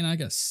how I was saying I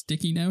got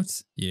sticky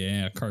notes?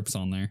 Yeah, carp's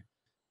on there.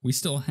 We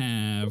still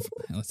have,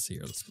 let's see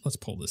here, let's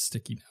pull this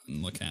sticky note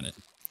and look at it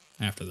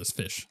after this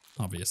fish,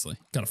 obviously.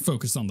 Got to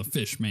focus on the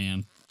fish,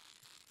 man.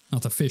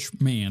 Not the fish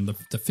man,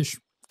 the fish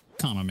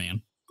comma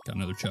man. Got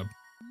another chub.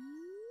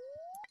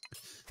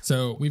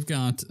 So we've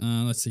got,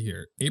 let's see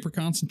here,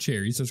 apricots and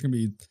cherries. Those are going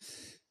to be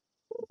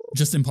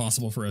just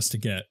impossible for us to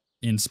get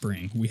in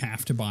spring. We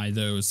have to buy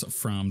those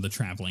from the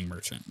traveling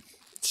merchant.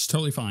 It's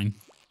totally fine.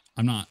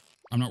 I'm not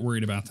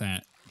worried about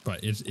that,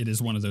 but it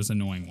is one of those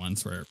annoying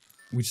ones where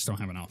we just don't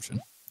have an option.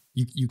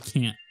 You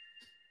can't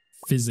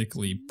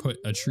physically put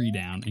a tree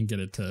down and get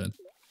it to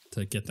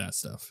get that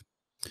stuff.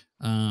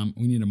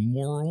 We need a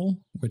moral,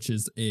 which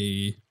is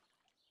a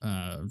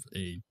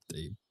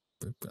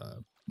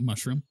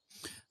mushroom.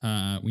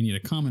 We need a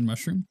common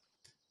mushroom.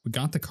 We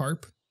got the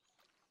carp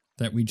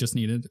that we just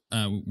needed.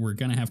 We're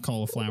gonna have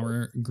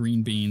cauliflower,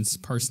 green beans,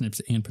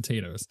 parsnips, and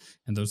potatoes,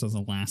 and those are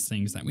the last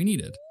things that we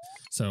needed.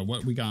 So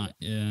what we got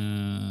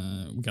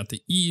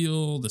the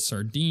eel, the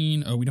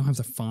sardine. Oh, we don't have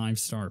the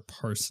 5-star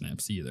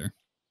parsnips either.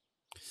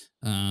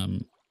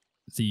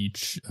 The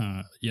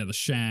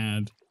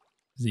shad,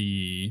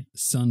 the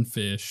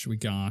sunfish. We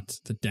got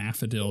the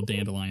daffodil,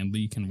 dandelion,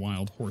 leek, and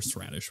wild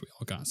horseradish. We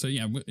all got. So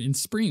yeah, in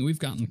spring we've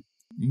gotten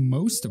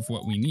most of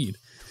what we need,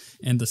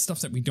 and the stuff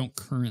that we don't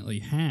currently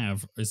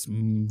have is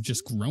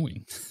just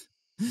growing,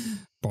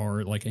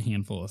 bar like a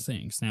handful of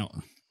things. Now,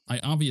 I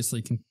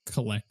obviously can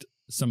collect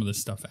some of this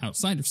stuff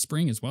outside of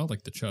spring as well,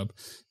 like the chub,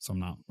 so I'm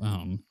not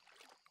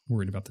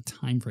worried about the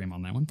time frame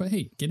on that one. But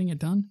hey, getting it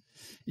done,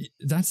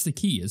 that's the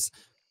key. Is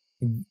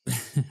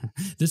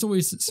this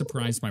always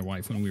surprised my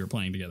wife when we were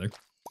playing together,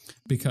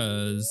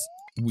 because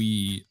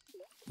we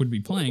would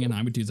be playing and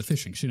I would do the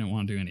fishing. She didn't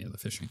want to do any of the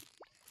fishing,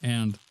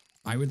 and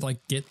I would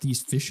like get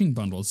these fishing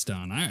bundles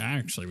done. I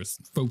actually was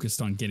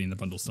focused on getting the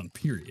bundles done,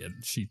 period.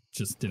 She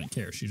just didn't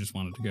care. She just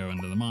wanted to go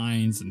into the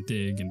mines and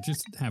dig and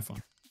just have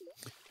fun.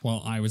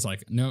 Well, I was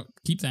like, no,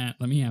 keep that.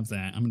 Let me have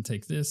that. I'm going to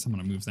take this. I'm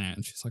going to move that.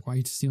 And she's like, why are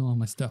you stealing all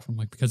my stuff? I'm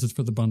like, because it's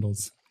for the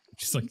bundles.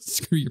 She's like,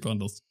 screw your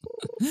bundles.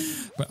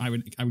 But I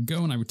would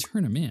go and I would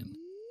turn them in.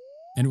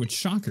 And it would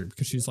shock her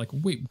because she's like,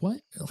 wait,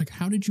 what? Like,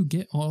 how did you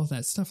get all of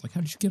that stuff? Like,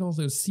 how did you get all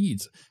those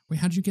seeds? Wait,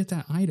 how did you get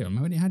that item?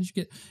 How did you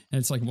get? And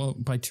it's like, well,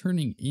 by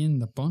turning in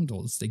the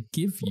bundles, they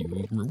give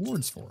you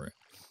rewards for it.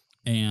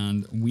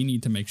 And we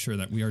need to make sure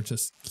that we are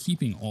just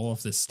keeping all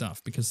of this stuff,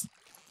 because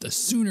the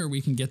sooner we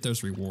can get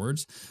those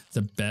rewards,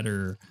 the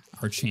better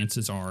our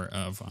chances are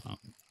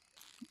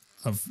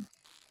of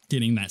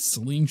getting that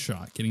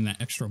slingshot, getting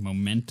that extra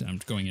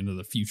momentum going into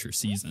the future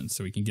seasons,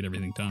 so we can get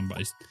everything done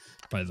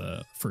by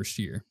the first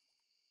year.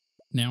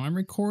 Now, I'm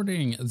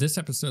recording this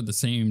episode the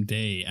same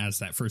day as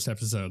that first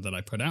episode that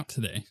I put out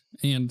today.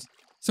 And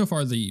so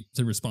far, the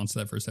response to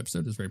that first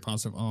episode is very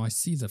positive. Oh, I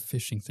see the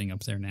fishing thing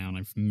up there now, and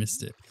I've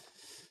missed it.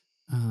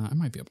 I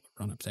might be able to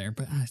run up there,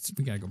 but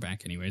we got to go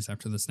back anyways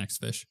after this next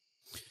fish.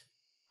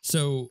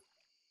 So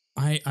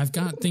I've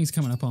got things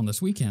coming up on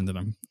this weekend that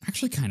I'm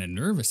actually kind of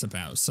nervous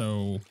about.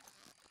 So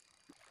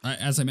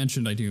as I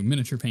mentioned, I do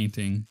miniature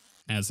painting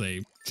as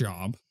a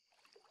job.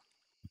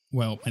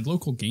 Well, my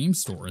local game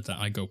store that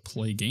I go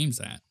play games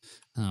at,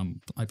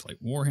 I play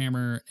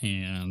Warhammer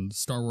and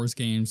Star Wars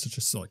games, such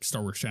as like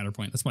Star Wars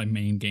Shatterpoint. That's my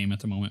main game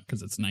at the moment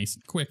because it's nice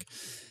and quick.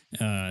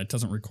 It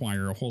doesn't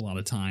require a whole lot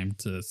of time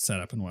to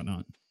set up and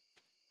whatnot.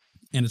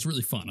 And it's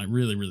really fun. I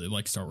really, really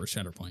like Star Wars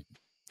Shatterpoint.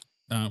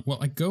 Well,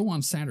 I go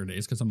on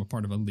Saturdays because I'm a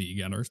part of a league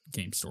at our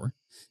game store,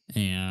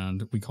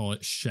 and we call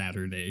it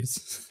Shatter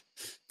Days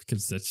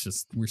because that's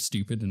just, we're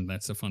stupid and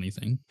that's a funny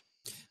thing.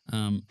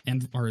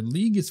 And our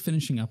league is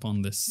finishing up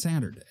on this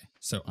Saturday.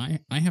 So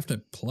I have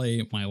to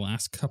play my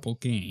last couple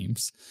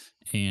games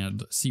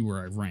and see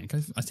where I rank.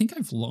 I think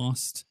I've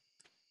lost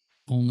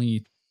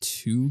only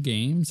 2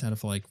 games out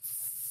of like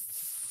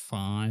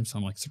 5. So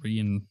I'm like 3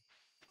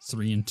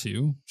 and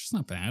 2, which is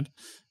not bad.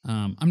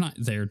 I'm not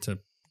there to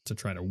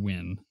try to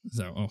win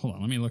though. Oh, hold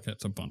on. Let me look at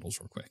the bundles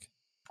real quick.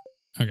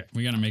 Okay.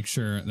 We got to make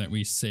sure that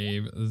we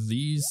save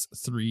these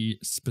 3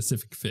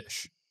 specific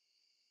fish.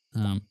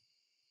 Oh,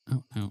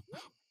 no.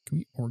 Can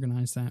we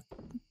organize that?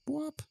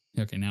 Whoop.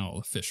 Okay, now all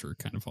the fish are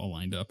kind of all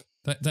lined up.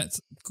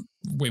 That's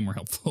way more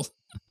helpful.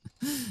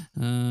 Do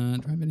I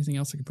have anything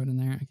else I could put in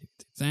there? I could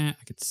do that.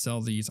 I could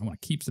sell these. I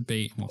want to keep the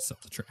bait and we'll sell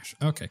the trash.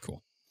 Okay,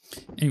 cool.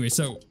 Anyway,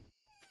 so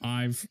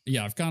I've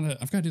got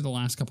to do the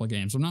last couple of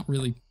games. I'm not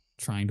really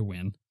trying to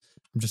win.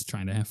 I'm just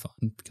trying to have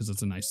fun because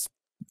it's a nice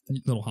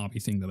little hobby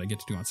thing that I get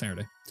to do on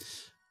Saturday.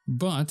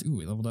 But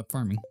we leveled up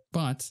farming.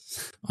 But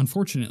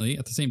unfortunately,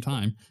 at the same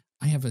time,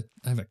 I have a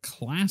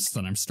class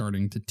that I'm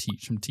starting to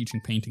teach. I'm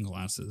teaching painting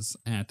classes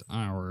at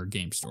our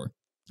game store.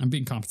 I'm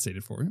being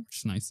compensated for it, which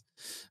is nice.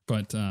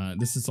 But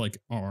this is like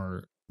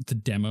the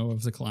demo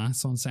of the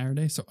class on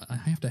Saturday. So I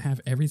have to have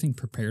everything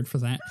prepared for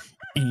that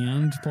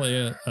and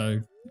play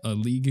a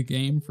league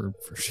game for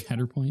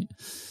Shatterpoint.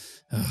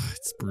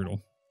 It's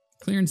brutal.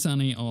 Clear and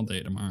sunny all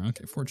day tomorrow.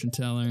 Okay, fortune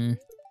teller.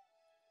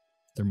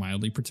 They're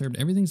mildly perturbed.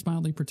 Everything's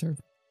mildly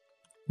perturbed.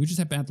 We just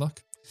have bad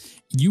luck.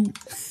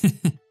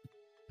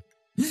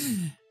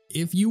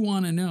 If you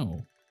want to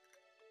know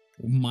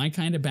my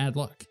kind of bad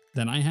luck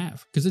that I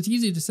have, because it's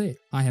easy to say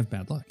I have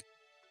bad luck,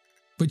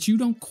 but you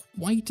don't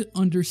quite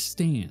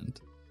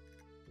understand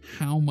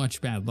how much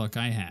bad luck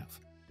I have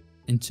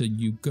until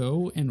you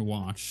go and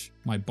watch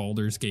my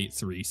Baldur's Gate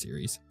 3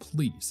 series.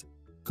 Please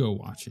go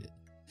watch it.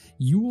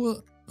 You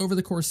will, over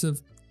the course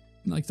of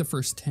like the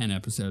first 10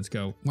 episodes,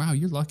 go, wow,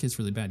 your luck is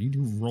really bad. You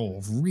do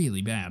roll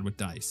really bad with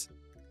dice.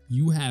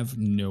 You have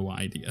no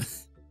idea.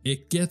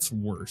 It gets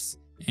worse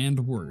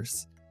and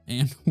worse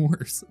and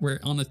worse, where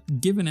on a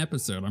given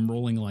episode, I'm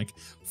rolling like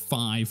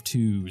 5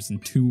 2s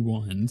and 2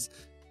 1s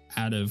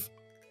out of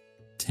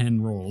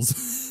 10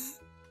 rolls.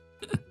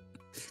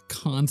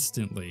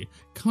 Constantly,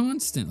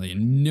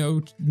 and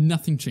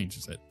nothing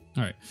changes it.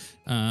 All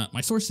right.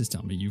 My sources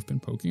tell me you've been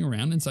poking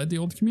around inside the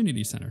old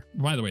community center.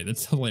 By the way,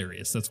 that's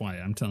hilarious. That's why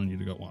I'm telling you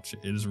to go watch it.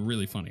 It is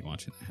really funny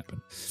watching that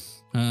happen.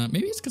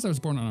 Maybe it's because I was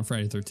born on a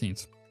Friday the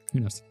 13th. Who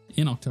knows?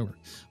 In October.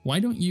 Why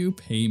don't you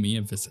pay me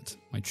a visit?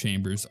 My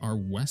chambers are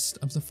west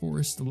of the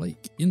forest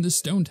lake in the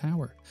stone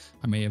tower.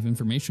 I may have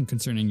information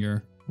concerning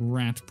your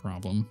rat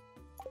problem.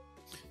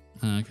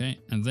 Okay,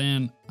 and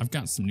then I've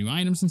got some new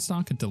items in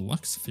stock, a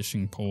deluxe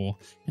fishing pole,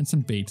 and some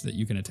bait that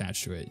you can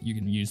attach to it. You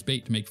can use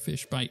bait to make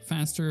fish bite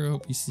faster. I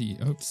hope to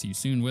see you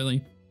soon,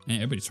 Willie. Hey,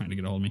 everybody's trying to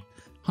get a hold of me.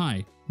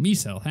 Hi, me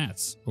sell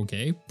hats.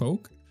 Okay,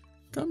 Poke.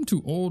 Come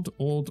to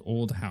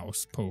old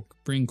house, Poke.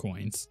 Bring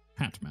coins.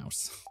 Hat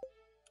mouse.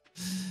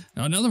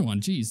 Another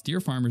one. Geez, dear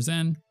Farmer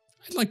Zen,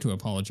 I'd like to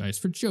apologize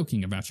for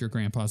joking about your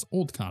grandpa's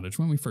old cottage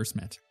when we first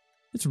met.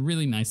 It's a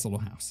really nice little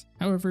house.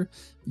 However,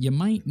 you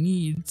might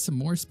need some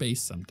more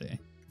space someday.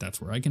 That's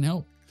where I can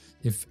help.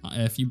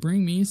 If you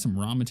bring me some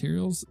raw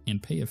materials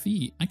and pay a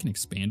fee, I can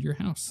expand your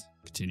house.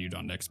 Continued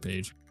on next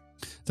page.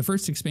 The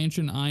first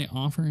expansion I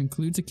offer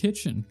includes a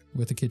kitchen.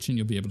 With a kitchen,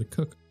 you'll be able to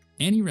cook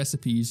any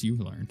recipes you've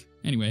learned.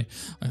 Anyway,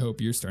 I hope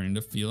you're starting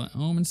to feel at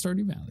home in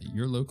Stardew Valley.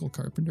 Your local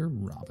carpenter,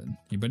 Robin.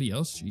 Anybody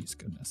else? Jeez,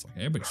 goodness. Like,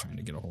 everybody's trying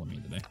to get a hold of me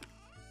today.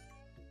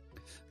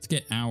 Let's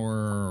get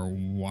our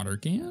water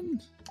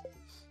can.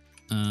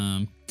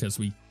 Because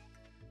we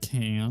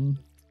can.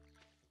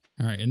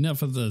 All right,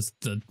 enough of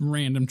the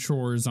random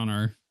chores on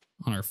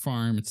our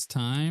farm. It's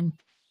time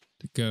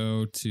to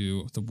go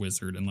to the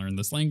wizard and learn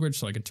this language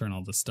so I can turn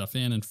all this stuff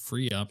in and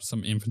free up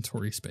some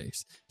inventory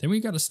space. Then we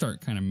got to start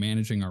kind of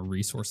managing our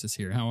resources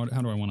here. How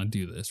do I want to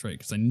do this, right?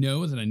 Because I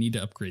know that I need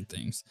to upgrade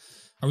things.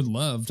 I would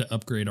love to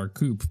upgrade our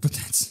coop, but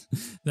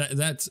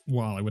that's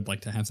while I would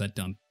like to have that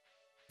done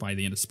by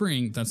the end of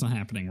spring, that's not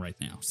happening right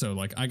now. So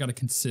like I got to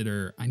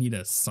consider, I need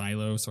a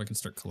silo so I can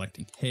start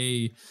collecting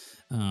hay.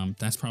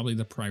 That's probably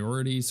the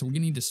priority. So we're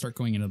gonna need to start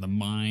going into the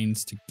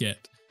mines to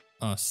get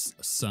us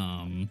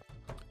some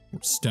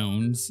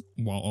stones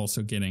while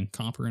also getting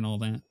copper and all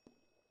that.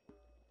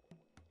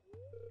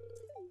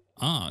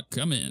 Ah,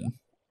 come in.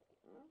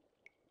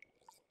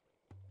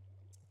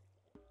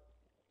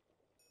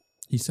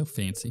 He's so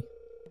fancy.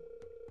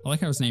 I like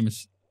how his name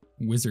is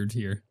Wizard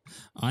here.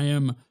 I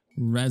am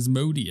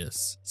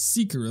Rasmodius,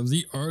 seeker of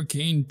the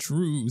arcane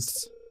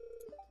truths,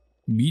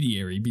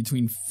 mediary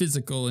between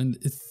physical and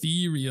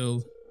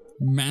ethereal,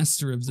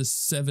 master of the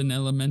 7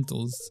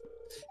 elementals,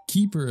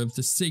 keeper of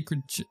the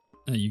sacred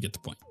you get the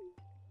point.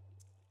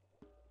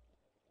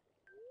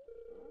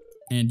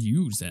 And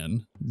you,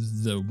 Zen,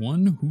 the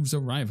one whose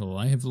arrival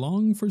I have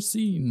long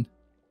foreseen.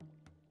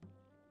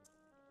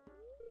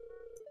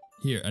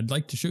 Here, I'd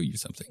like to show you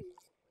something.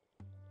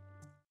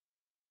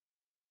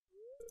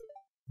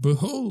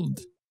 Behold!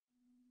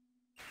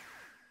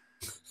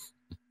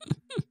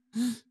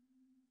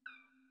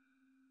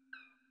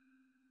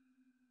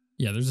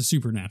 Yeah, there's a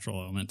supernatural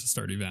element to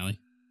Stardew Valley.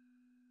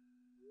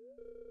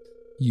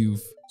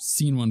 You've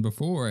seen one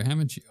before,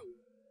 haven't you?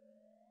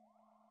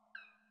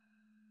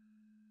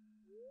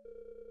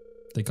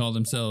 They call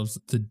themselves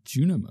the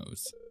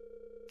Junimos.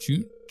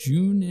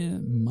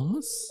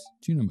 Junimos?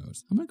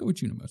 Junimos. I'm gonna go with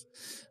Junimos.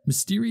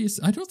 Mysterious.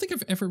 I don't think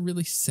I've ever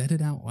really said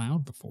it out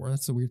loud before.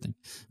 That's the weird thing.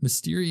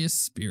 Mysterious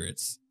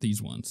spirits,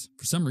 these ones.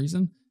 For some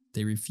reason,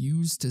 they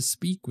refuse to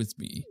speak with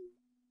me.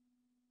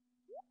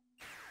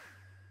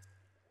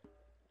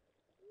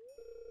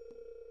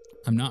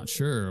 I'm not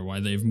sure why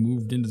they've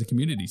moved into the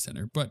community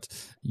center, but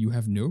you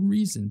have no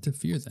reason to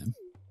fear them.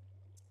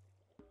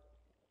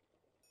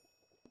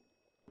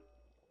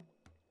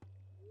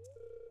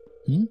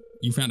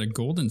 You found a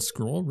golden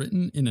scroll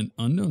written in an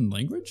unknown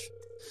language?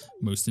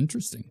 Most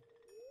interesting.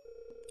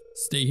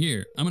 Stay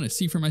here. I'm going to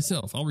see for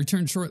myself. I'll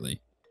return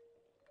shortly.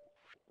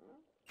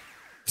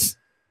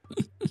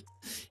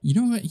 You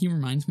know what he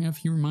reminds me of?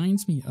 He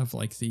reminds me of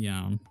like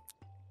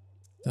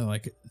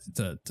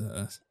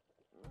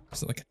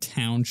is it like a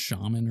town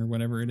shaman or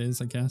whatever it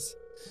is, I guess,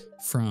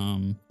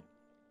 from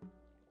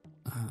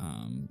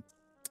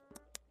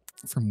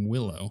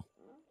Willow,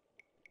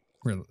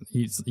 where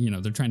he's, you know,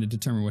 they're trying to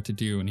determine what to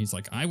do, and he's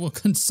like, I will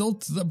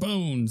consult the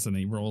bones, and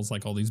he rolls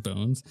like all these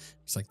bones.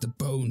 He's like, the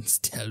bones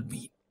tell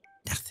me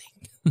nothing.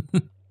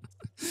 I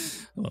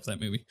love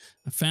that movie.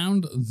 I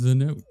found the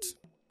note.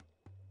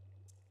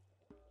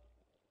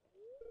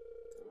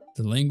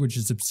 The language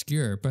is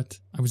obscure, but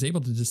I was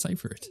able to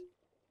decipher it.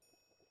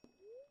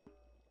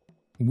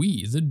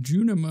 We, the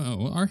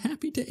Junimo, are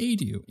happy to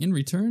aid you. In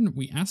return,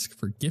 we ask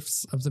for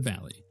gifts of the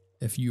valley.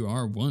 If you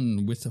are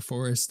one with the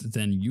forest,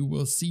 then you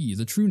will see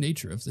the true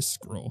nature of this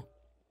scroll.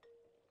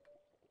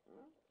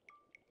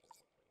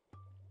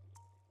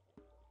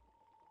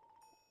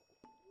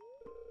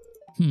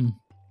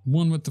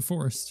 One with the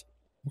forest.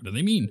 What do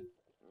they mean?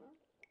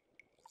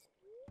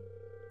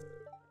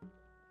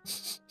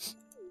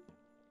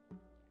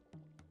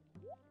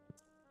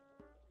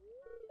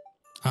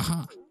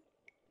 Aha!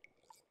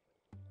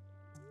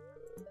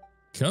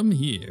 Come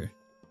here.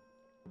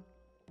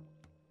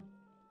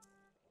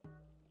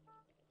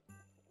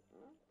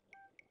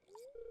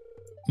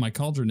 My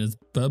cauldron is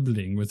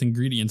bubbling with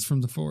ingredients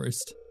from the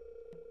forest.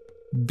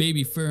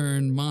 Baby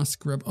fern, moss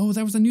grub. Oh,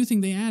 that was a new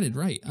thing they added,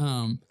 right?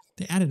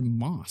 They added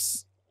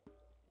moss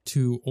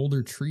to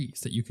older trees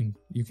that you can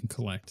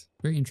collect.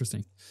 Very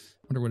interesting.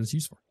 Wonder what it's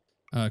used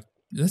for.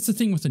 That's the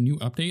thing with a new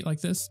update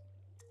like this.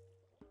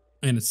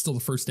 And it's still the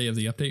first day of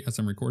the update as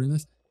I'm recording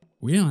this.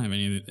 We don't have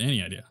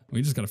any idea.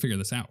 We just got to figure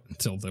this out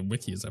until the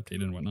wiki is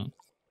updated and whatnot.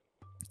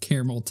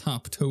 Caramel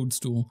top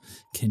toadstool.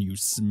 Can you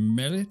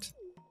smell it?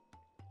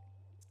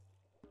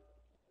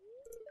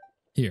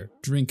 Here,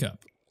 drink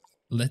up.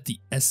 Let the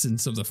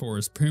essence of the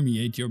forest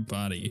permeate your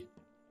body.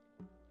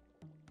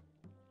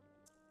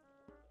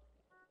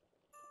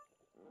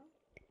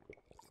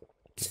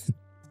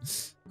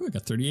 Ooh, I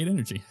got 38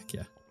 energy. Heck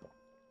yeah.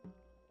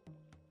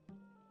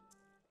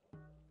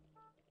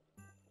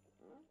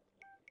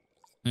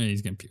 Hey,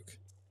 he's gonna puke.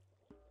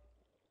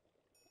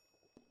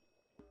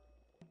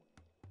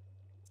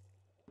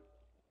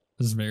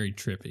 This is very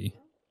trippy.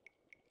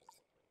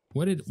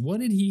 What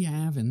did he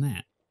have in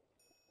that?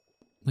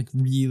 Like,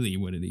 really,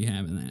 what did he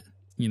have in that?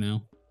 you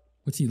know?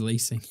 What's he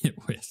lacing it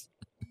with?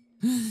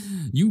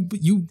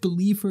 You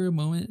believe for a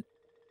moment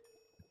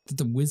that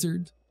the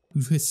wizard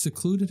who has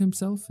secluded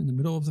himself in the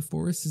middle of the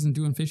forest isn't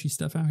doing fishy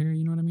stuff out here,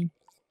 you know what I mean?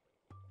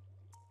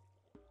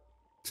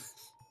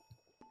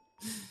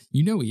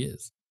 You know he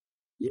is.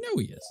 You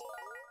know he is.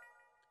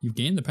 You've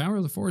gained the power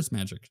of the forest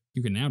magic.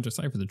 You can now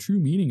decipher the true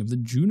meaning of the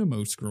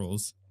Junimo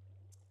scrolls.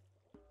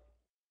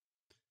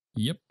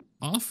 Yep,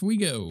 off we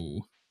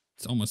go.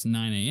 It's almost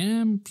 9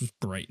 a.m. Just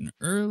bright and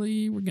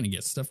early. We're gonna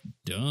get stuff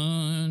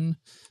done.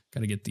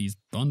 Gotta get these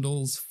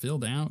bundles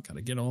filled out.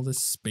 Gotta get all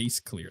this space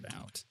cleared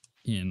out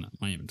in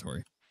my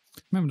inventory.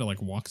 I'm having to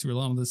like walk through a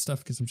lot of this stuff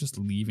because I'm just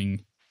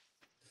leaving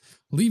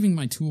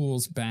my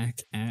tools back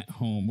at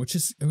home, which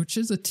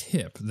is a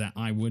tip that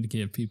I would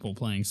give people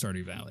playing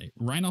Stardew Valley.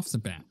 Right off the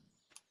bat,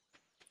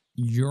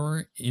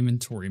 your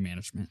inventory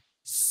management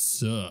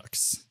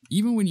sucks.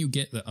 Even when you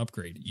get the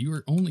upgrade, you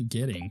are only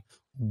getting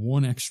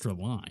one extra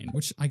line,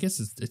 which I guess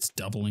it's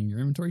doubling your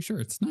inventory. Sure,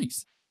 it's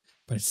nice,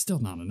 but it's still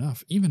not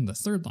enough. Even the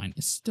third line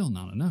is still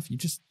not enough.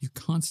 You're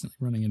constantly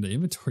running into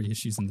inventory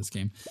issues in this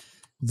game.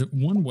 The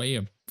one way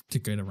to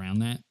get around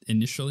that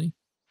initially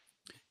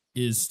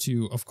is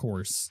to, of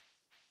course,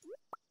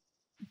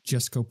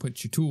 just go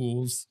put your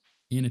tools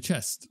in a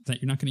chest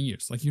that you're not going to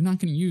use. Like, you're not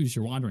going to use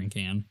your watering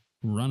can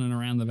running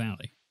around the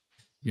valley.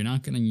 You're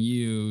not going to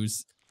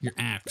use your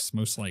axe,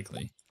 most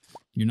likely.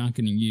 You're not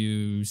going to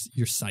use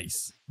your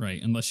scythe,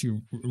 right? Unless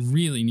you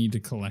really need to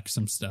collect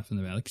some stuff in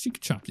the valley. Because you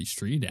could chop these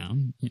trees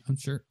down. You know, I'm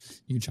sure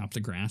you can chop the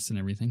grass and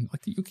everything.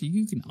 Like,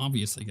 you can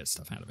obviously get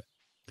stuff out of it.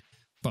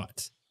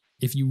 But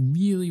if you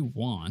really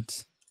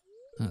want...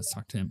 let's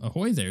talk to him.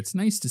 Ahoy there. It's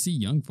nice to see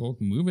young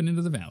folk moving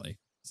into the valley.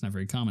 It's not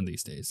very common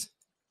these days.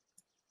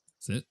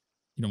 That's it?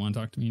 You don't want to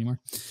talk to me anymore?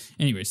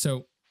 Anyway,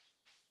 so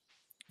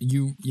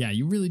you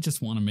really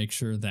just want to make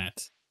sure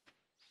that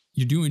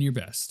you're doing your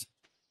best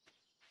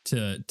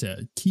to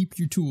keep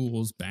your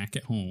tools back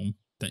at home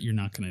that you're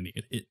not going to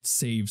need. It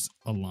saves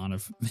a lot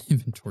of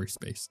inventory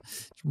space.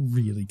 It's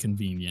really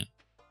convenient.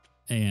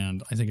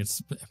 And I think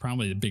it's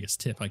probably the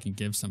biggest tip I can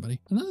give somebody.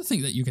 Another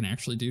thing that you can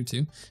actually do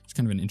too, it's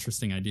kind of an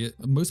interesting idea.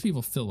 Most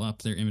people fill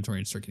up their inventory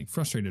and start getting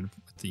frustrated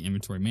with the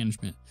inventory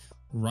management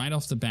right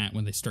off the bat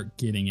when they start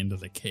getting into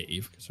the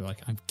cave. Because they're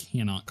like, I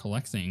cannot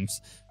collect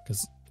things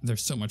because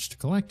there's so much to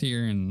collect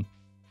here and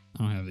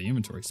I don't have the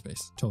inventory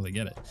space. Totally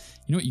get it.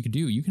 You know what you could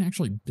do? You can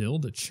actually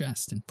build a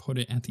chest and put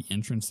it at the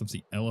entrance of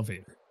the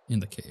elevator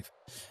in the cave.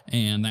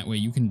 And that way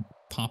you can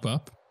pop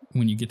up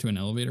when you get to an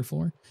elevator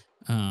floor.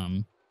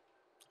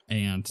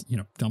 And, you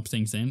know, dump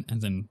things in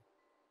and then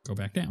go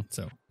back down.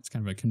 So it's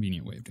kind of a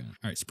convenient way of doing it.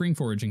 All right, spring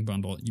foraging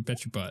bundle. You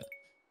bet your butt.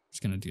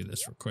 Just going to do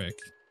this real quick.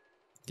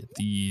 Get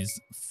these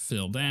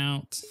filled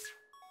out.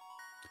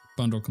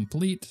 Bundle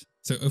complete.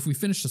 So if we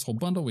finish this whole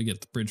bundle, we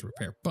get the bridge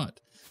repair. But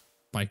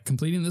by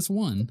completing this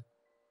one,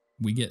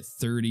 we get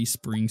 30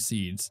 spring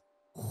seeds.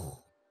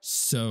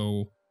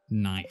 So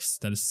nice.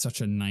 That is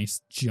such a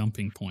nice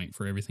jumping point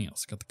for everything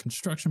else. Got the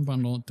construction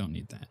bundle. Don't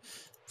need that.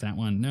 That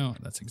one, no,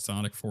 that's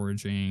exotic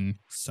foraging,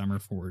 summer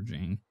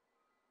foraging.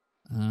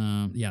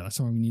 Yeah, that's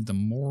why we need the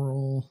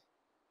moral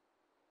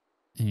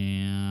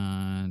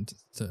and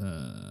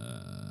the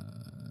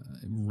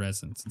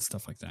resins and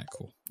stuff like that.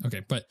 Cool.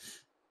 Okay, but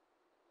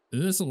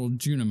this little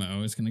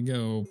Junimo is going to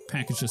go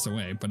package this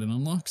away, but it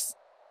unlocks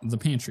the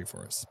pantry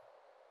for us.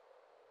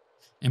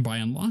 And by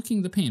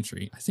unlocking the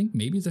pantry, I think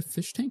maybe the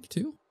fish tank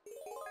too?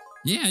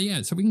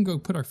 Yeah, so we can go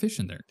put our fish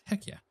in there.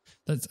 Heck yeah.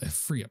 That's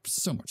free up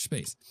so much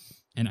space.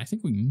 And I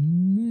think I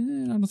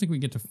don't think we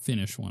get to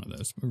finish one of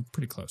those. We're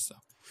pretty close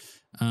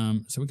though.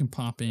 So we can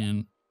pop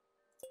in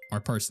our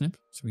parsnip.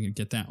 So we can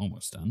get that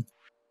almost done.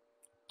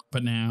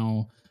 But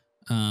now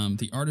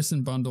the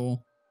artisan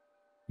bundle,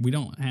 we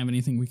don't have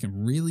anything we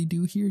can really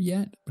do here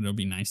yet, but it'll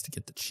be nice to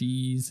get the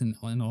cheese and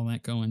all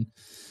that going.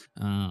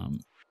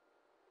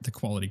 The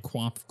quality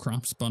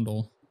crops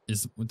bundle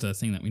is the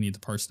thing that we need the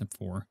parsnip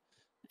for.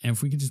 And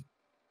if we could just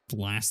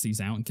blast these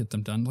out and get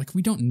them done, like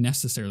we don't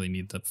necessarily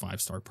need the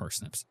 5-star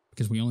parsnips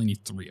because we only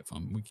need 3 of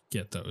them. We could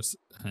get those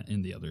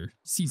in the other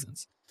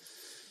seasons.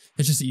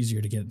 It's just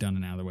easier to get it done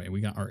and out of the way. We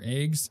got our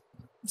eggs.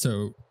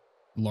 So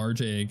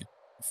large egg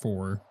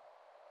for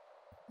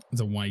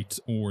the white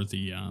or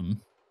the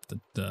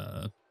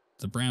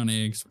brown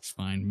eggs, which is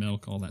fine.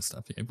 Milk, all that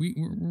stuff. Yeah,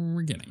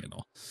 we're getting it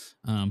all.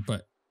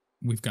 But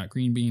we've got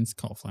green beans,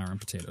 cauliflower, and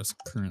potatoes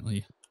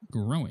currently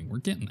growing. We're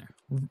getting there.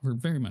 We're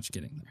very much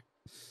getting there.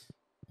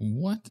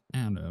 What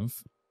out of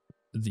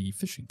the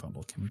fishing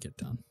bundle can we get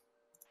done?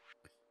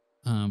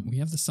 We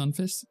have the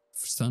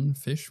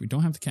sunfish. We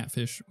don't have the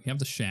catfish. We have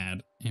the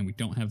shad, and we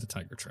don't have the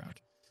tiger trout.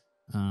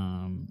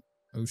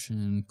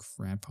 Ocean,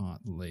 crab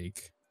pot,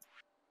 lake.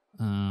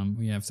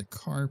 We have the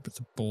carp,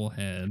 the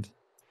bullhead.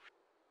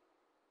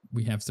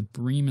 We have the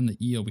bream and the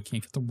eel. We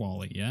can't get the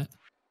walleye yet.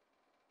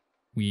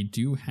 We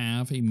do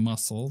have a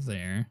mussel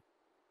there.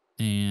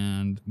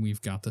 And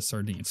we've got the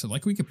sardine. So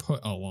like we could put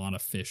a lot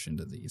of fish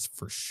into these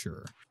for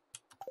sure.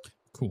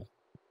 Cool.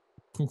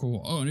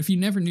 Oh, and if you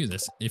never knew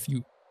this, if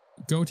you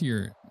go to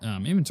your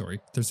inventory,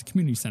 there's a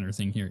community center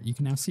thing here. You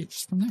can now see it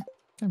just from there.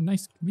 Kind of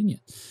nice,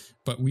 convenient.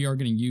 But we are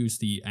going to use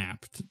the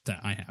app that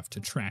I have to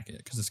track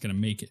it because it's going to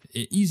make it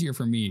easier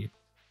for me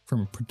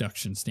from a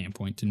production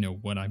standpoint to know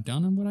what I've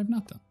done and what I've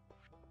not done.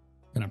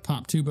 Gonna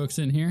pop 2 books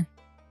in here.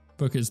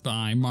 Book is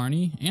by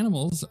Marnie.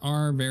 Animals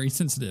are very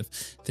sensitive.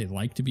 They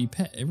like to be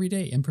pet every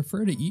day and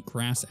prefer to eat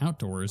grass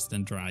outdoors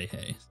than dry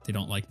hay. They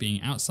don't like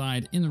being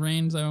outside in the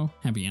rain though.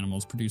 Happy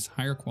animals produce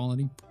higher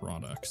quality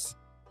products.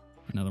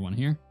 Another one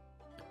here.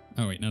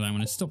 Oh wait, no, that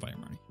one is still by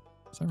Marnie.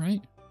 Is that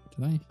right?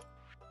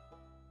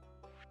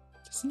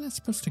 Isn't that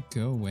supposed to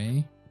go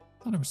away?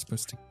 I thought it was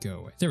supposed to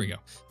go away. There we go.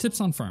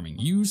 Tips on farming.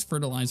 Use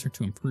fertilizer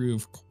to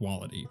improve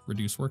quality,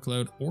 reduce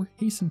workload, or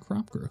hasten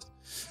crop growth.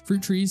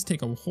 Fruit trees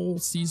take a whole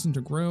season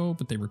to grow,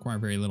 but they require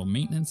very little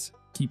maintenance.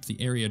 Keep the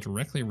area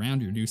directly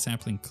around your new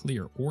sapling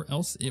clear, or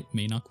else it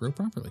may not grow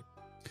properly.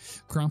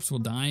 Crops will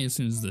die as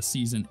soon as the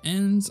season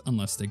ends,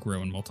 unless they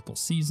grow in multiple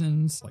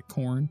seasons, like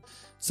corn.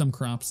 Some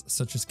crops,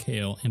 such as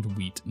kale and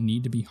wheat,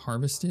 need to be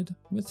harvested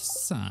with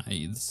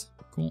scythes.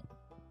 Cool.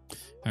 All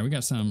right, we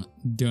got some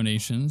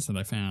donations that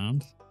I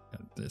found.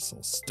 Got this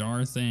little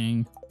star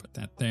thing. Put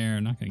that there.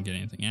 Not going to get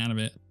anything out of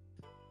it.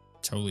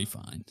 Totally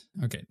fine.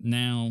 Okay,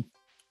 now,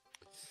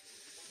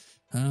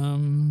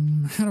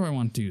 how do I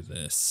want to do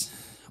this?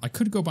 I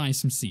could go buy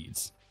some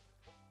seeds.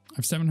 I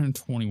have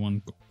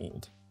 721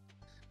 gold.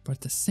 But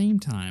at the same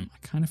time, I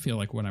kind of feel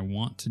like what I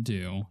want to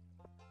do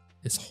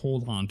is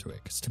hold on to it.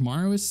 Because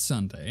tomorrow is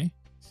Sunday.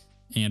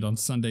 And on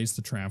Sundays,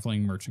 the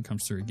traveling merchant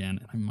comes through again.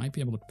 And I might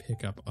be able to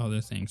pick up other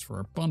things for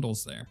our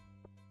bundles there.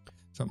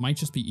 So it might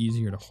just be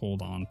easier to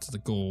hold on to the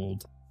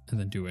gold and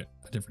then do it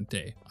a different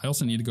day. I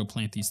also need to go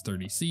plant these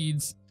 30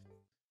 seeds.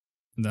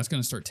 And that's going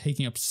to start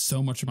taking up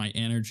so much of my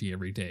energy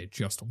every day,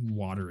 just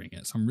watering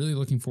it. So I'm really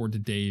looking forward to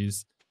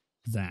days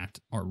that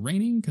are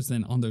raining, because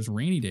then on those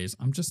rainy days,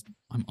 I'm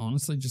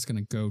honestly just going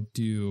to go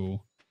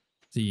do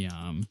the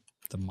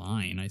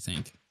mine, I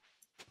think.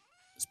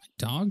 Is my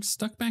dog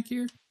stuck back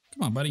here?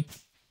 Come on, buddy.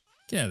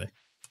 Get out of there.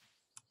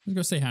 Let's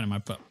go say hi to my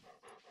pup.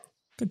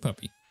 Good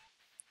puppy.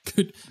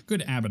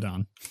 Good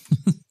Abaddon.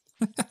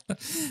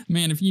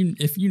 Man, if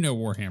you know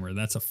Warhammer,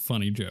 that's a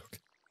funny joke.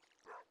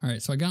 All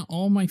right, so I got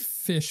all my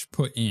fish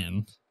put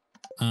in,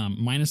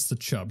 minus the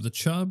chub. The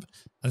chub,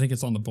 I think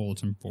it's on the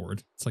bulletin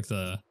board. It's like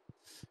the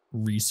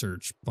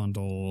research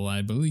bundle,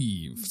 I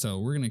believe. So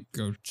we're gonna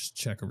go just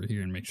check over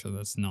here and make sure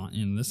that's not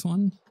in this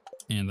one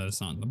and that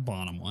it's not in the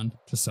bottom one,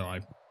 just so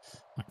I'm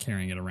not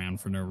carrying it around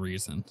for no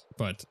reason.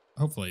 But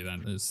hopefully that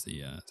is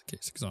the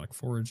case. Exotic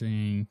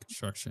foraging,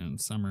 construction,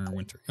 summer,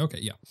 winter. Okay,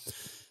 yeah.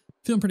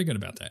 Feeling pretty good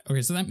about that.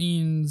 Okay, so that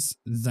means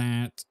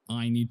that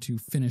I need to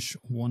finish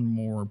one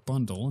more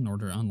bundle in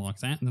order to unlock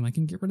that, and then I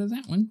can get rid of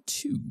that one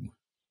too.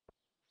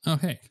 Oh,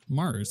 hey,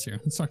 Mara's here.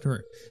 Let's talk to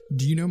her.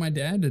 Do you know my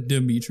dad,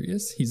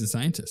 Demetrius? He's a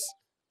scientist.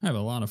 I have a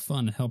lot of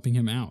fun helping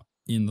him out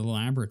in the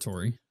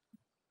laboratory.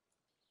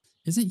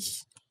 Isn't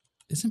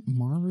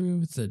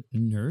Maru the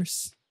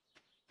nurse?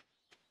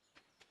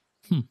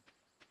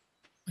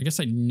 I guess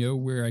I know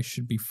where I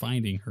should be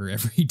finding her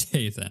every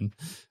day then.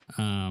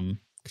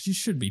 Because you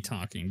should be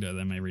talking to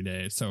them every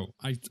day. So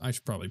I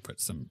should probably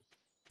put some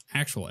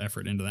actual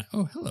effort into that.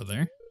 Oh, hello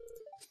there.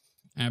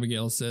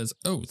 Abigail says,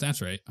 oh,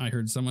 that's right. I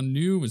heard someone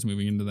new was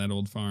moving into that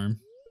old farm.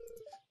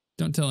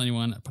 Don't tell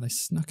anyone, but I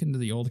snuck into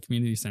the old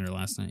community center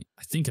last night.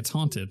 I think it's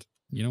haunted.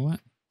 You know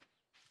what?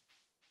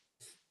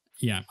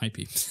 Yeah, it might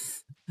be.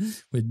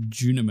 With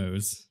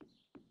Junimos.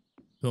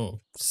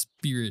 Oh,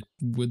 spirit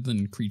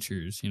woodland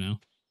creatures, you know?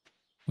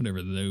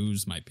 Whatever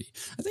those might be.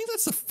 I think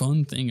that's the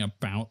fun thing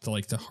about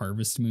the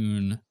Harvest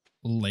Moon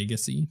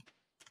legacy,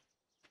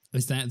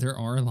 is that there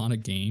are a lot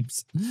of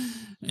games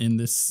in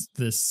this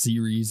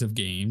series of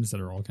games that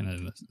are all kind of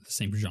the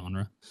same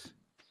genre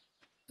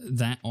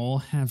that all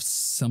have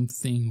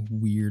something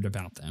weird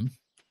about them.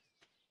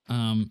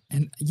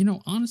 And you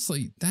know,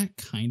 honestly, that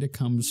kind of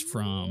comes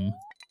from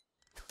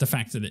the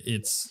fact that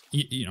it's,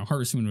 you know,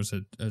 Harvest Moon was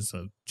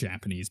a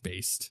Japanese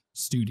based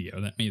studio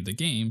that made the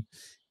game.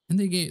 And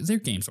their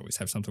games always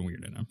have something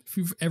weird in them. If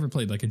you've ever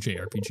played like a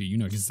JRPG, you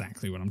know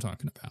exactly what I'm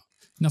talking about.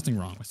 Nothing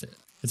wrong with it.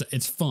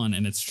 It's fun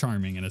and it's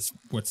charming, and it's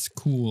what's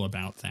cool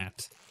about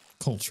that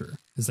culture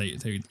is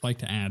they like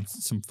to add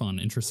some fun,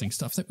 interesting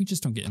stuff that we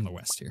just don't get in the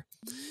West here.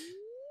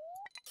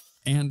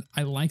 And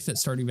I like that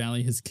Stardew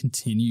Valley has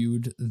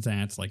continued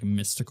that like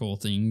mystical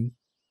thing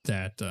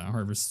that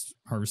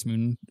Harvest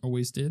Moon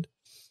always did.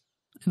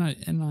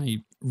 And I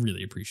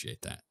really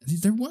appreciate that.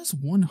 There was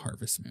one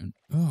Harvest Moon.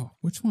 Oh,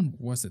 which one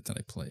was it that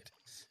I played?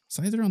 It's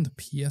either on the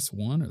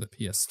PS1 or the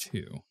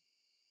PS2.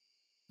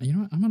 You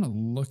know what? I'm going to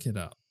look it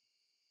up.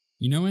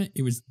 You know what?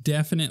 It was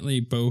definitely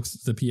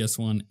both the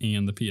PS1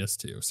 and the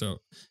PS2.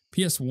 So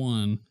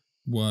PS1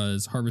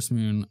 was Harvest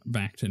Moon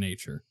Back to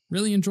Nature.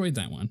 Really enjoyed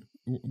that one.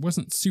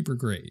 Wasn't super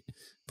great.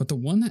 But the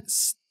one that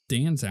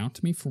stands out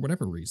to me for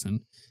whatever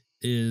reason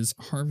is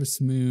Harvest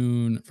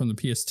Moon from the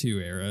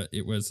PS2 era.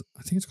 It was,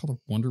 I think it's called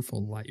A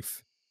Wonderful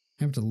Life.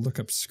 I have to look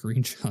up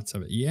screenshots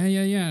of it. Yeah,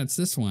 it's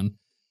this one.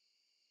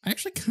 I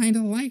actually kind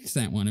of liked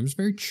that one. It was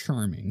very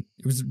charming.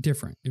 It was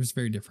different. It was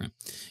very different.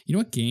 You know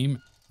what game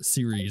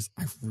series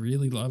I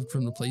really loved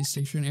from the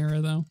PlayStation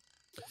era, though?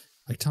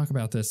 I talk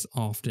about this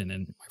often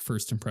in my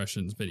first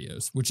impressions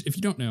videos, which if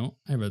you don't know,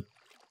 I have a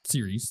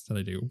series that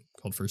I do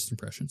called First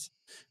Impressions,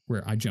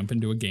 where I jump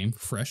into a game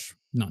fresh,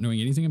 not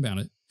knowing anything about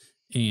it,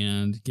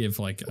 and give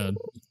like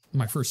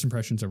my first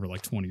impressions over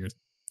like 20 or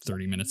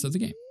 30 minutes of the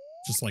game,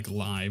 just like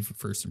live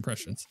first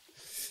impressions.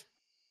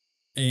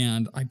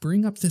 And I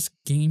bring up this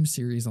game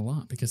series a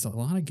lot because a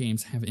lot of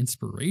games have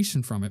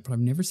inspiration from it, but I've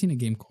never seen a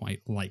game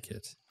quite like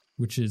it,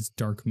 which is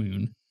Dark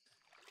Moon.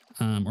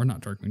 Or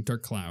not Dark Moon,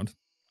 Dark Cloud.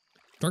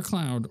 Dark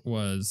Cloud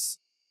was,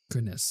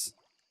 goodness,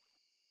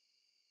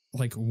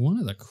 like one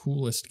of the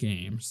coolest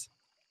games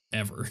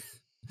ever.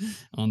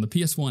 On the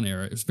PS1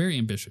 era, it was very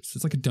ambitious.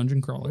 It's like a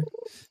dungeon crawler.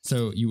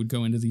 So you would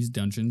go into these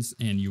dungeons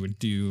and you would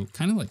do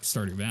kind of like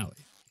Stardew Valley.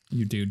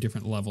 You do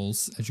different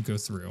levels as you go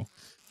through.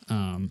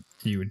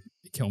 You would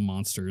kill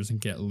monsters and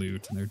get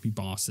loot, and there'd be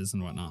bosses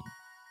and whatnot.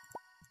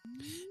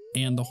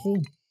 And the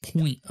whole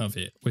point of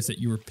it was that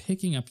you were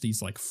picking up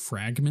these like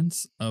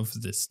fragments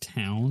of this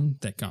town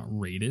that got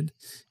raided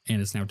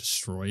and is now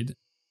destroyed.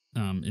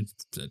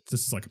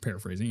 This is like a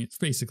paraphrasing. It's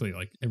basically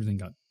like everything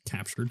got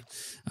captured,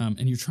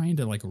 and you're trying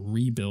to like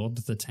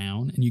rebuild the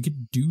town, and you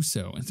could do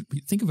so. And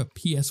think of a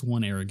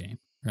PS1 era game,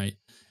 right,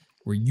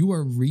 where you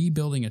are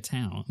rebuilding a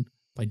town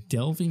by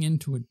delving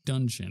into a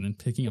dungeon and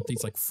picking up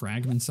these like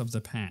fragments of the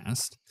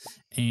past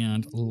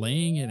and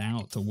laying it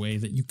out the way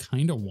that you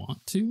kind of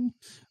want to,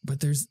 but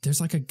there's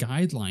like a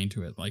guideline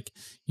to it. Like,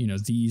 you know,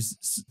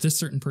 this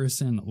certain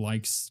person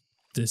likes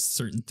this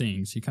certain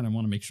things. You kind of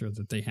want to make sure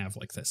that they have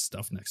like this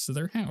stuff next to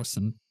their house,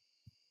 and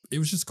it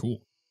was just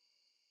cool.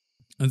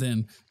 And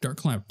then Dark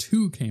Cloud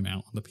 2 came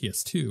out on the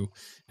PS2,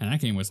 and that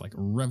game was like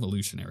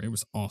revolutionary. It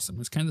was awesome. It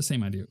was kind of the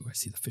same idea. Oh, I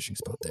see the fishing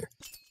spot there.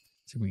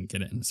 See if we can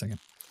get it in a second.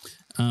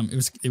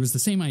 It was the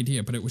same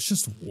idea, but it was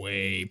just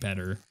way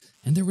better.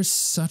 And there was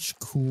such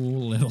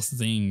cool little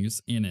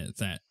things in it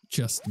that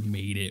just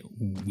made it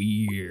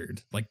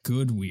weird, like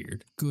good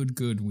weird,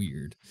 good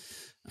weird.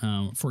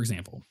 For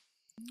example,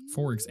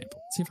 let's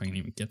see if I can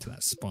even get to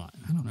that spot.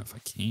 I don't know if I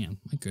can.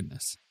 My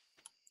goodness.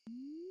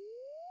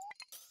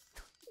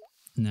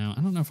 No,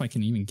 I don't know if I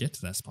can even get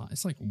to that spot.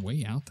 It's like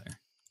way out there.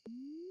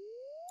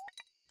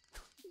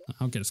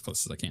 I'll get as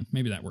close as I can.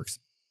 Maybe that works.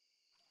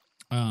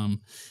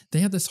 They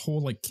had this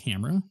whole like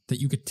camera that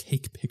you could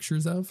take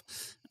pictures of,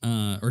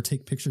 or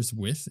take pictures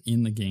with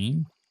in the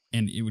game.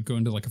 And it would go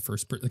into like a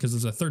first person, because it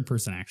was a third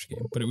person action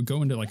game, but it would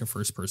go into like a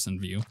first person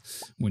view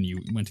when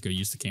you went to go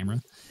use the camera.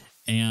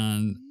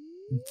 And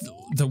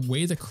the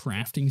way the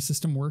crafting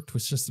system worked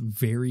was just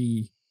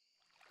very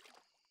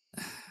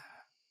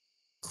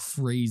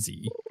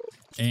crazy.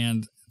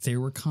 And there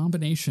were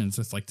combinations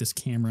with like this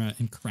camera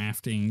and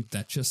crafting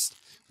that just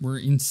were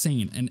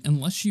insane. And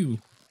unless you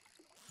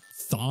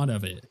thought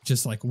of it,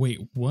 just like, wait,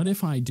 what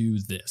if I do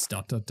this, ...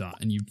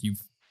 And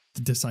you've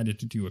decided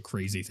to do a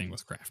crazy thing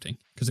with crafting,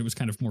 because it was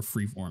kind of more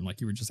freeform,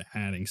 like you were just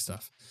adding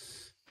stuff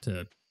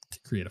to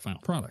create a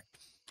final product.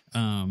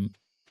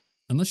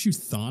 Unless you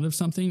thought of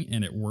something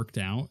and it worked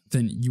out,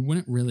 then you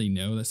wouldn't really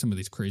know that some of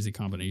these crazy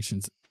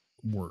combinations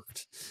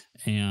worked.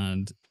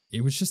 And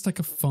it was just like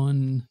a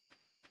fun,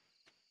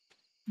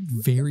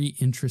 very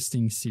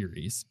interesting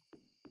series.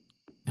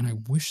 And I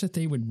wish that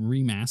they would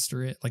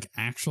remaster it, like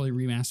actually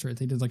remaster it.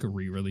 They did like a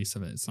re-release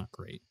of it. It's not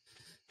great.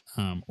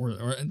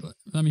 Or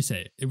let me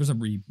say, it was a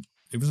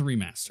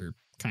remaster,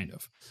 kind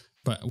of.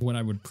 But what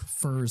I would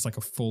prefer is like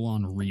a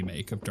full-on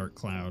remake of Dark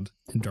Cloud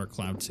and Dark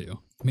Cloud 2.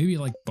 Maybe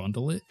like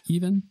bundle it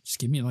even. Just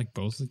give me like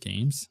both the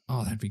games.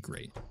 Oh, that'd be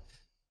great.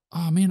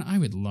 Oh man, I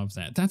would love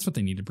that. That's what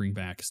they need to bring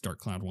back, is Dark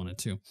Cloud 1 and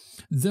 2.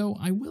 Though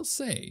I will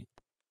say,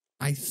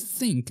 I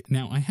think,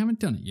 now I haven't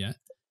done it yet.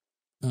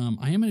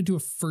 I am going to do a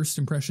first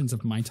impressions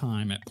of my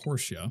time at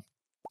Portia.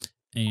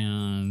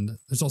 And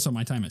there's also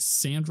my time at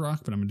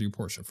Sandrock, but I'm going to do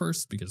Portia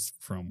first, because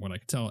from what I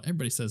can tell,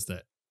 everybody says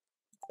that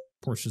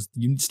Portia's,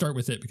 you start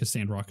with it because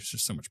Sandrock is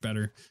just so much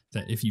better,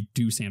 that if you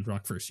do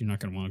Sandrock first, you're not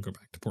going to want to go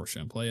back to Portia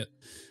and play it.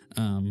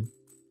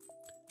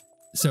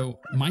 So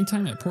my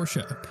time at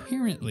Portia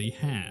apparently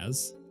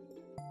has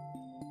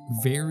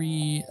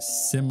very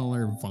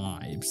similar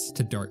vibes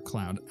to Dark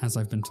Cloud, as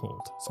I've been told.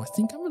 So I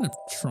think I'm going to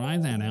try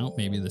that out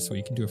maybe this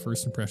week and do a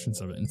first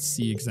impressions of it and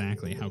see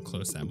exactly how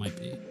close that might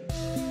be.